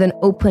listen with an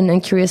open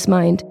and curious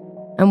mind,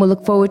 and we'll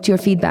look forward to your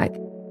feedback.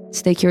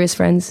 Stay curious,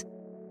 friends.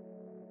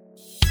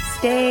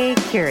 Stay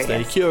curious.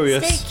 Stay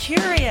curious. Stay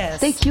curious.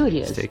 Stay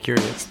curious. Stay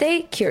curious.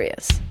 Stay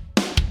curious.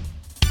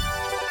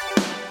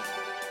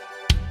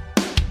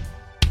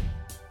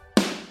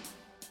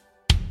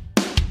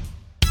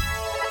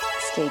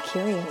 Stay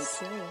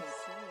curious.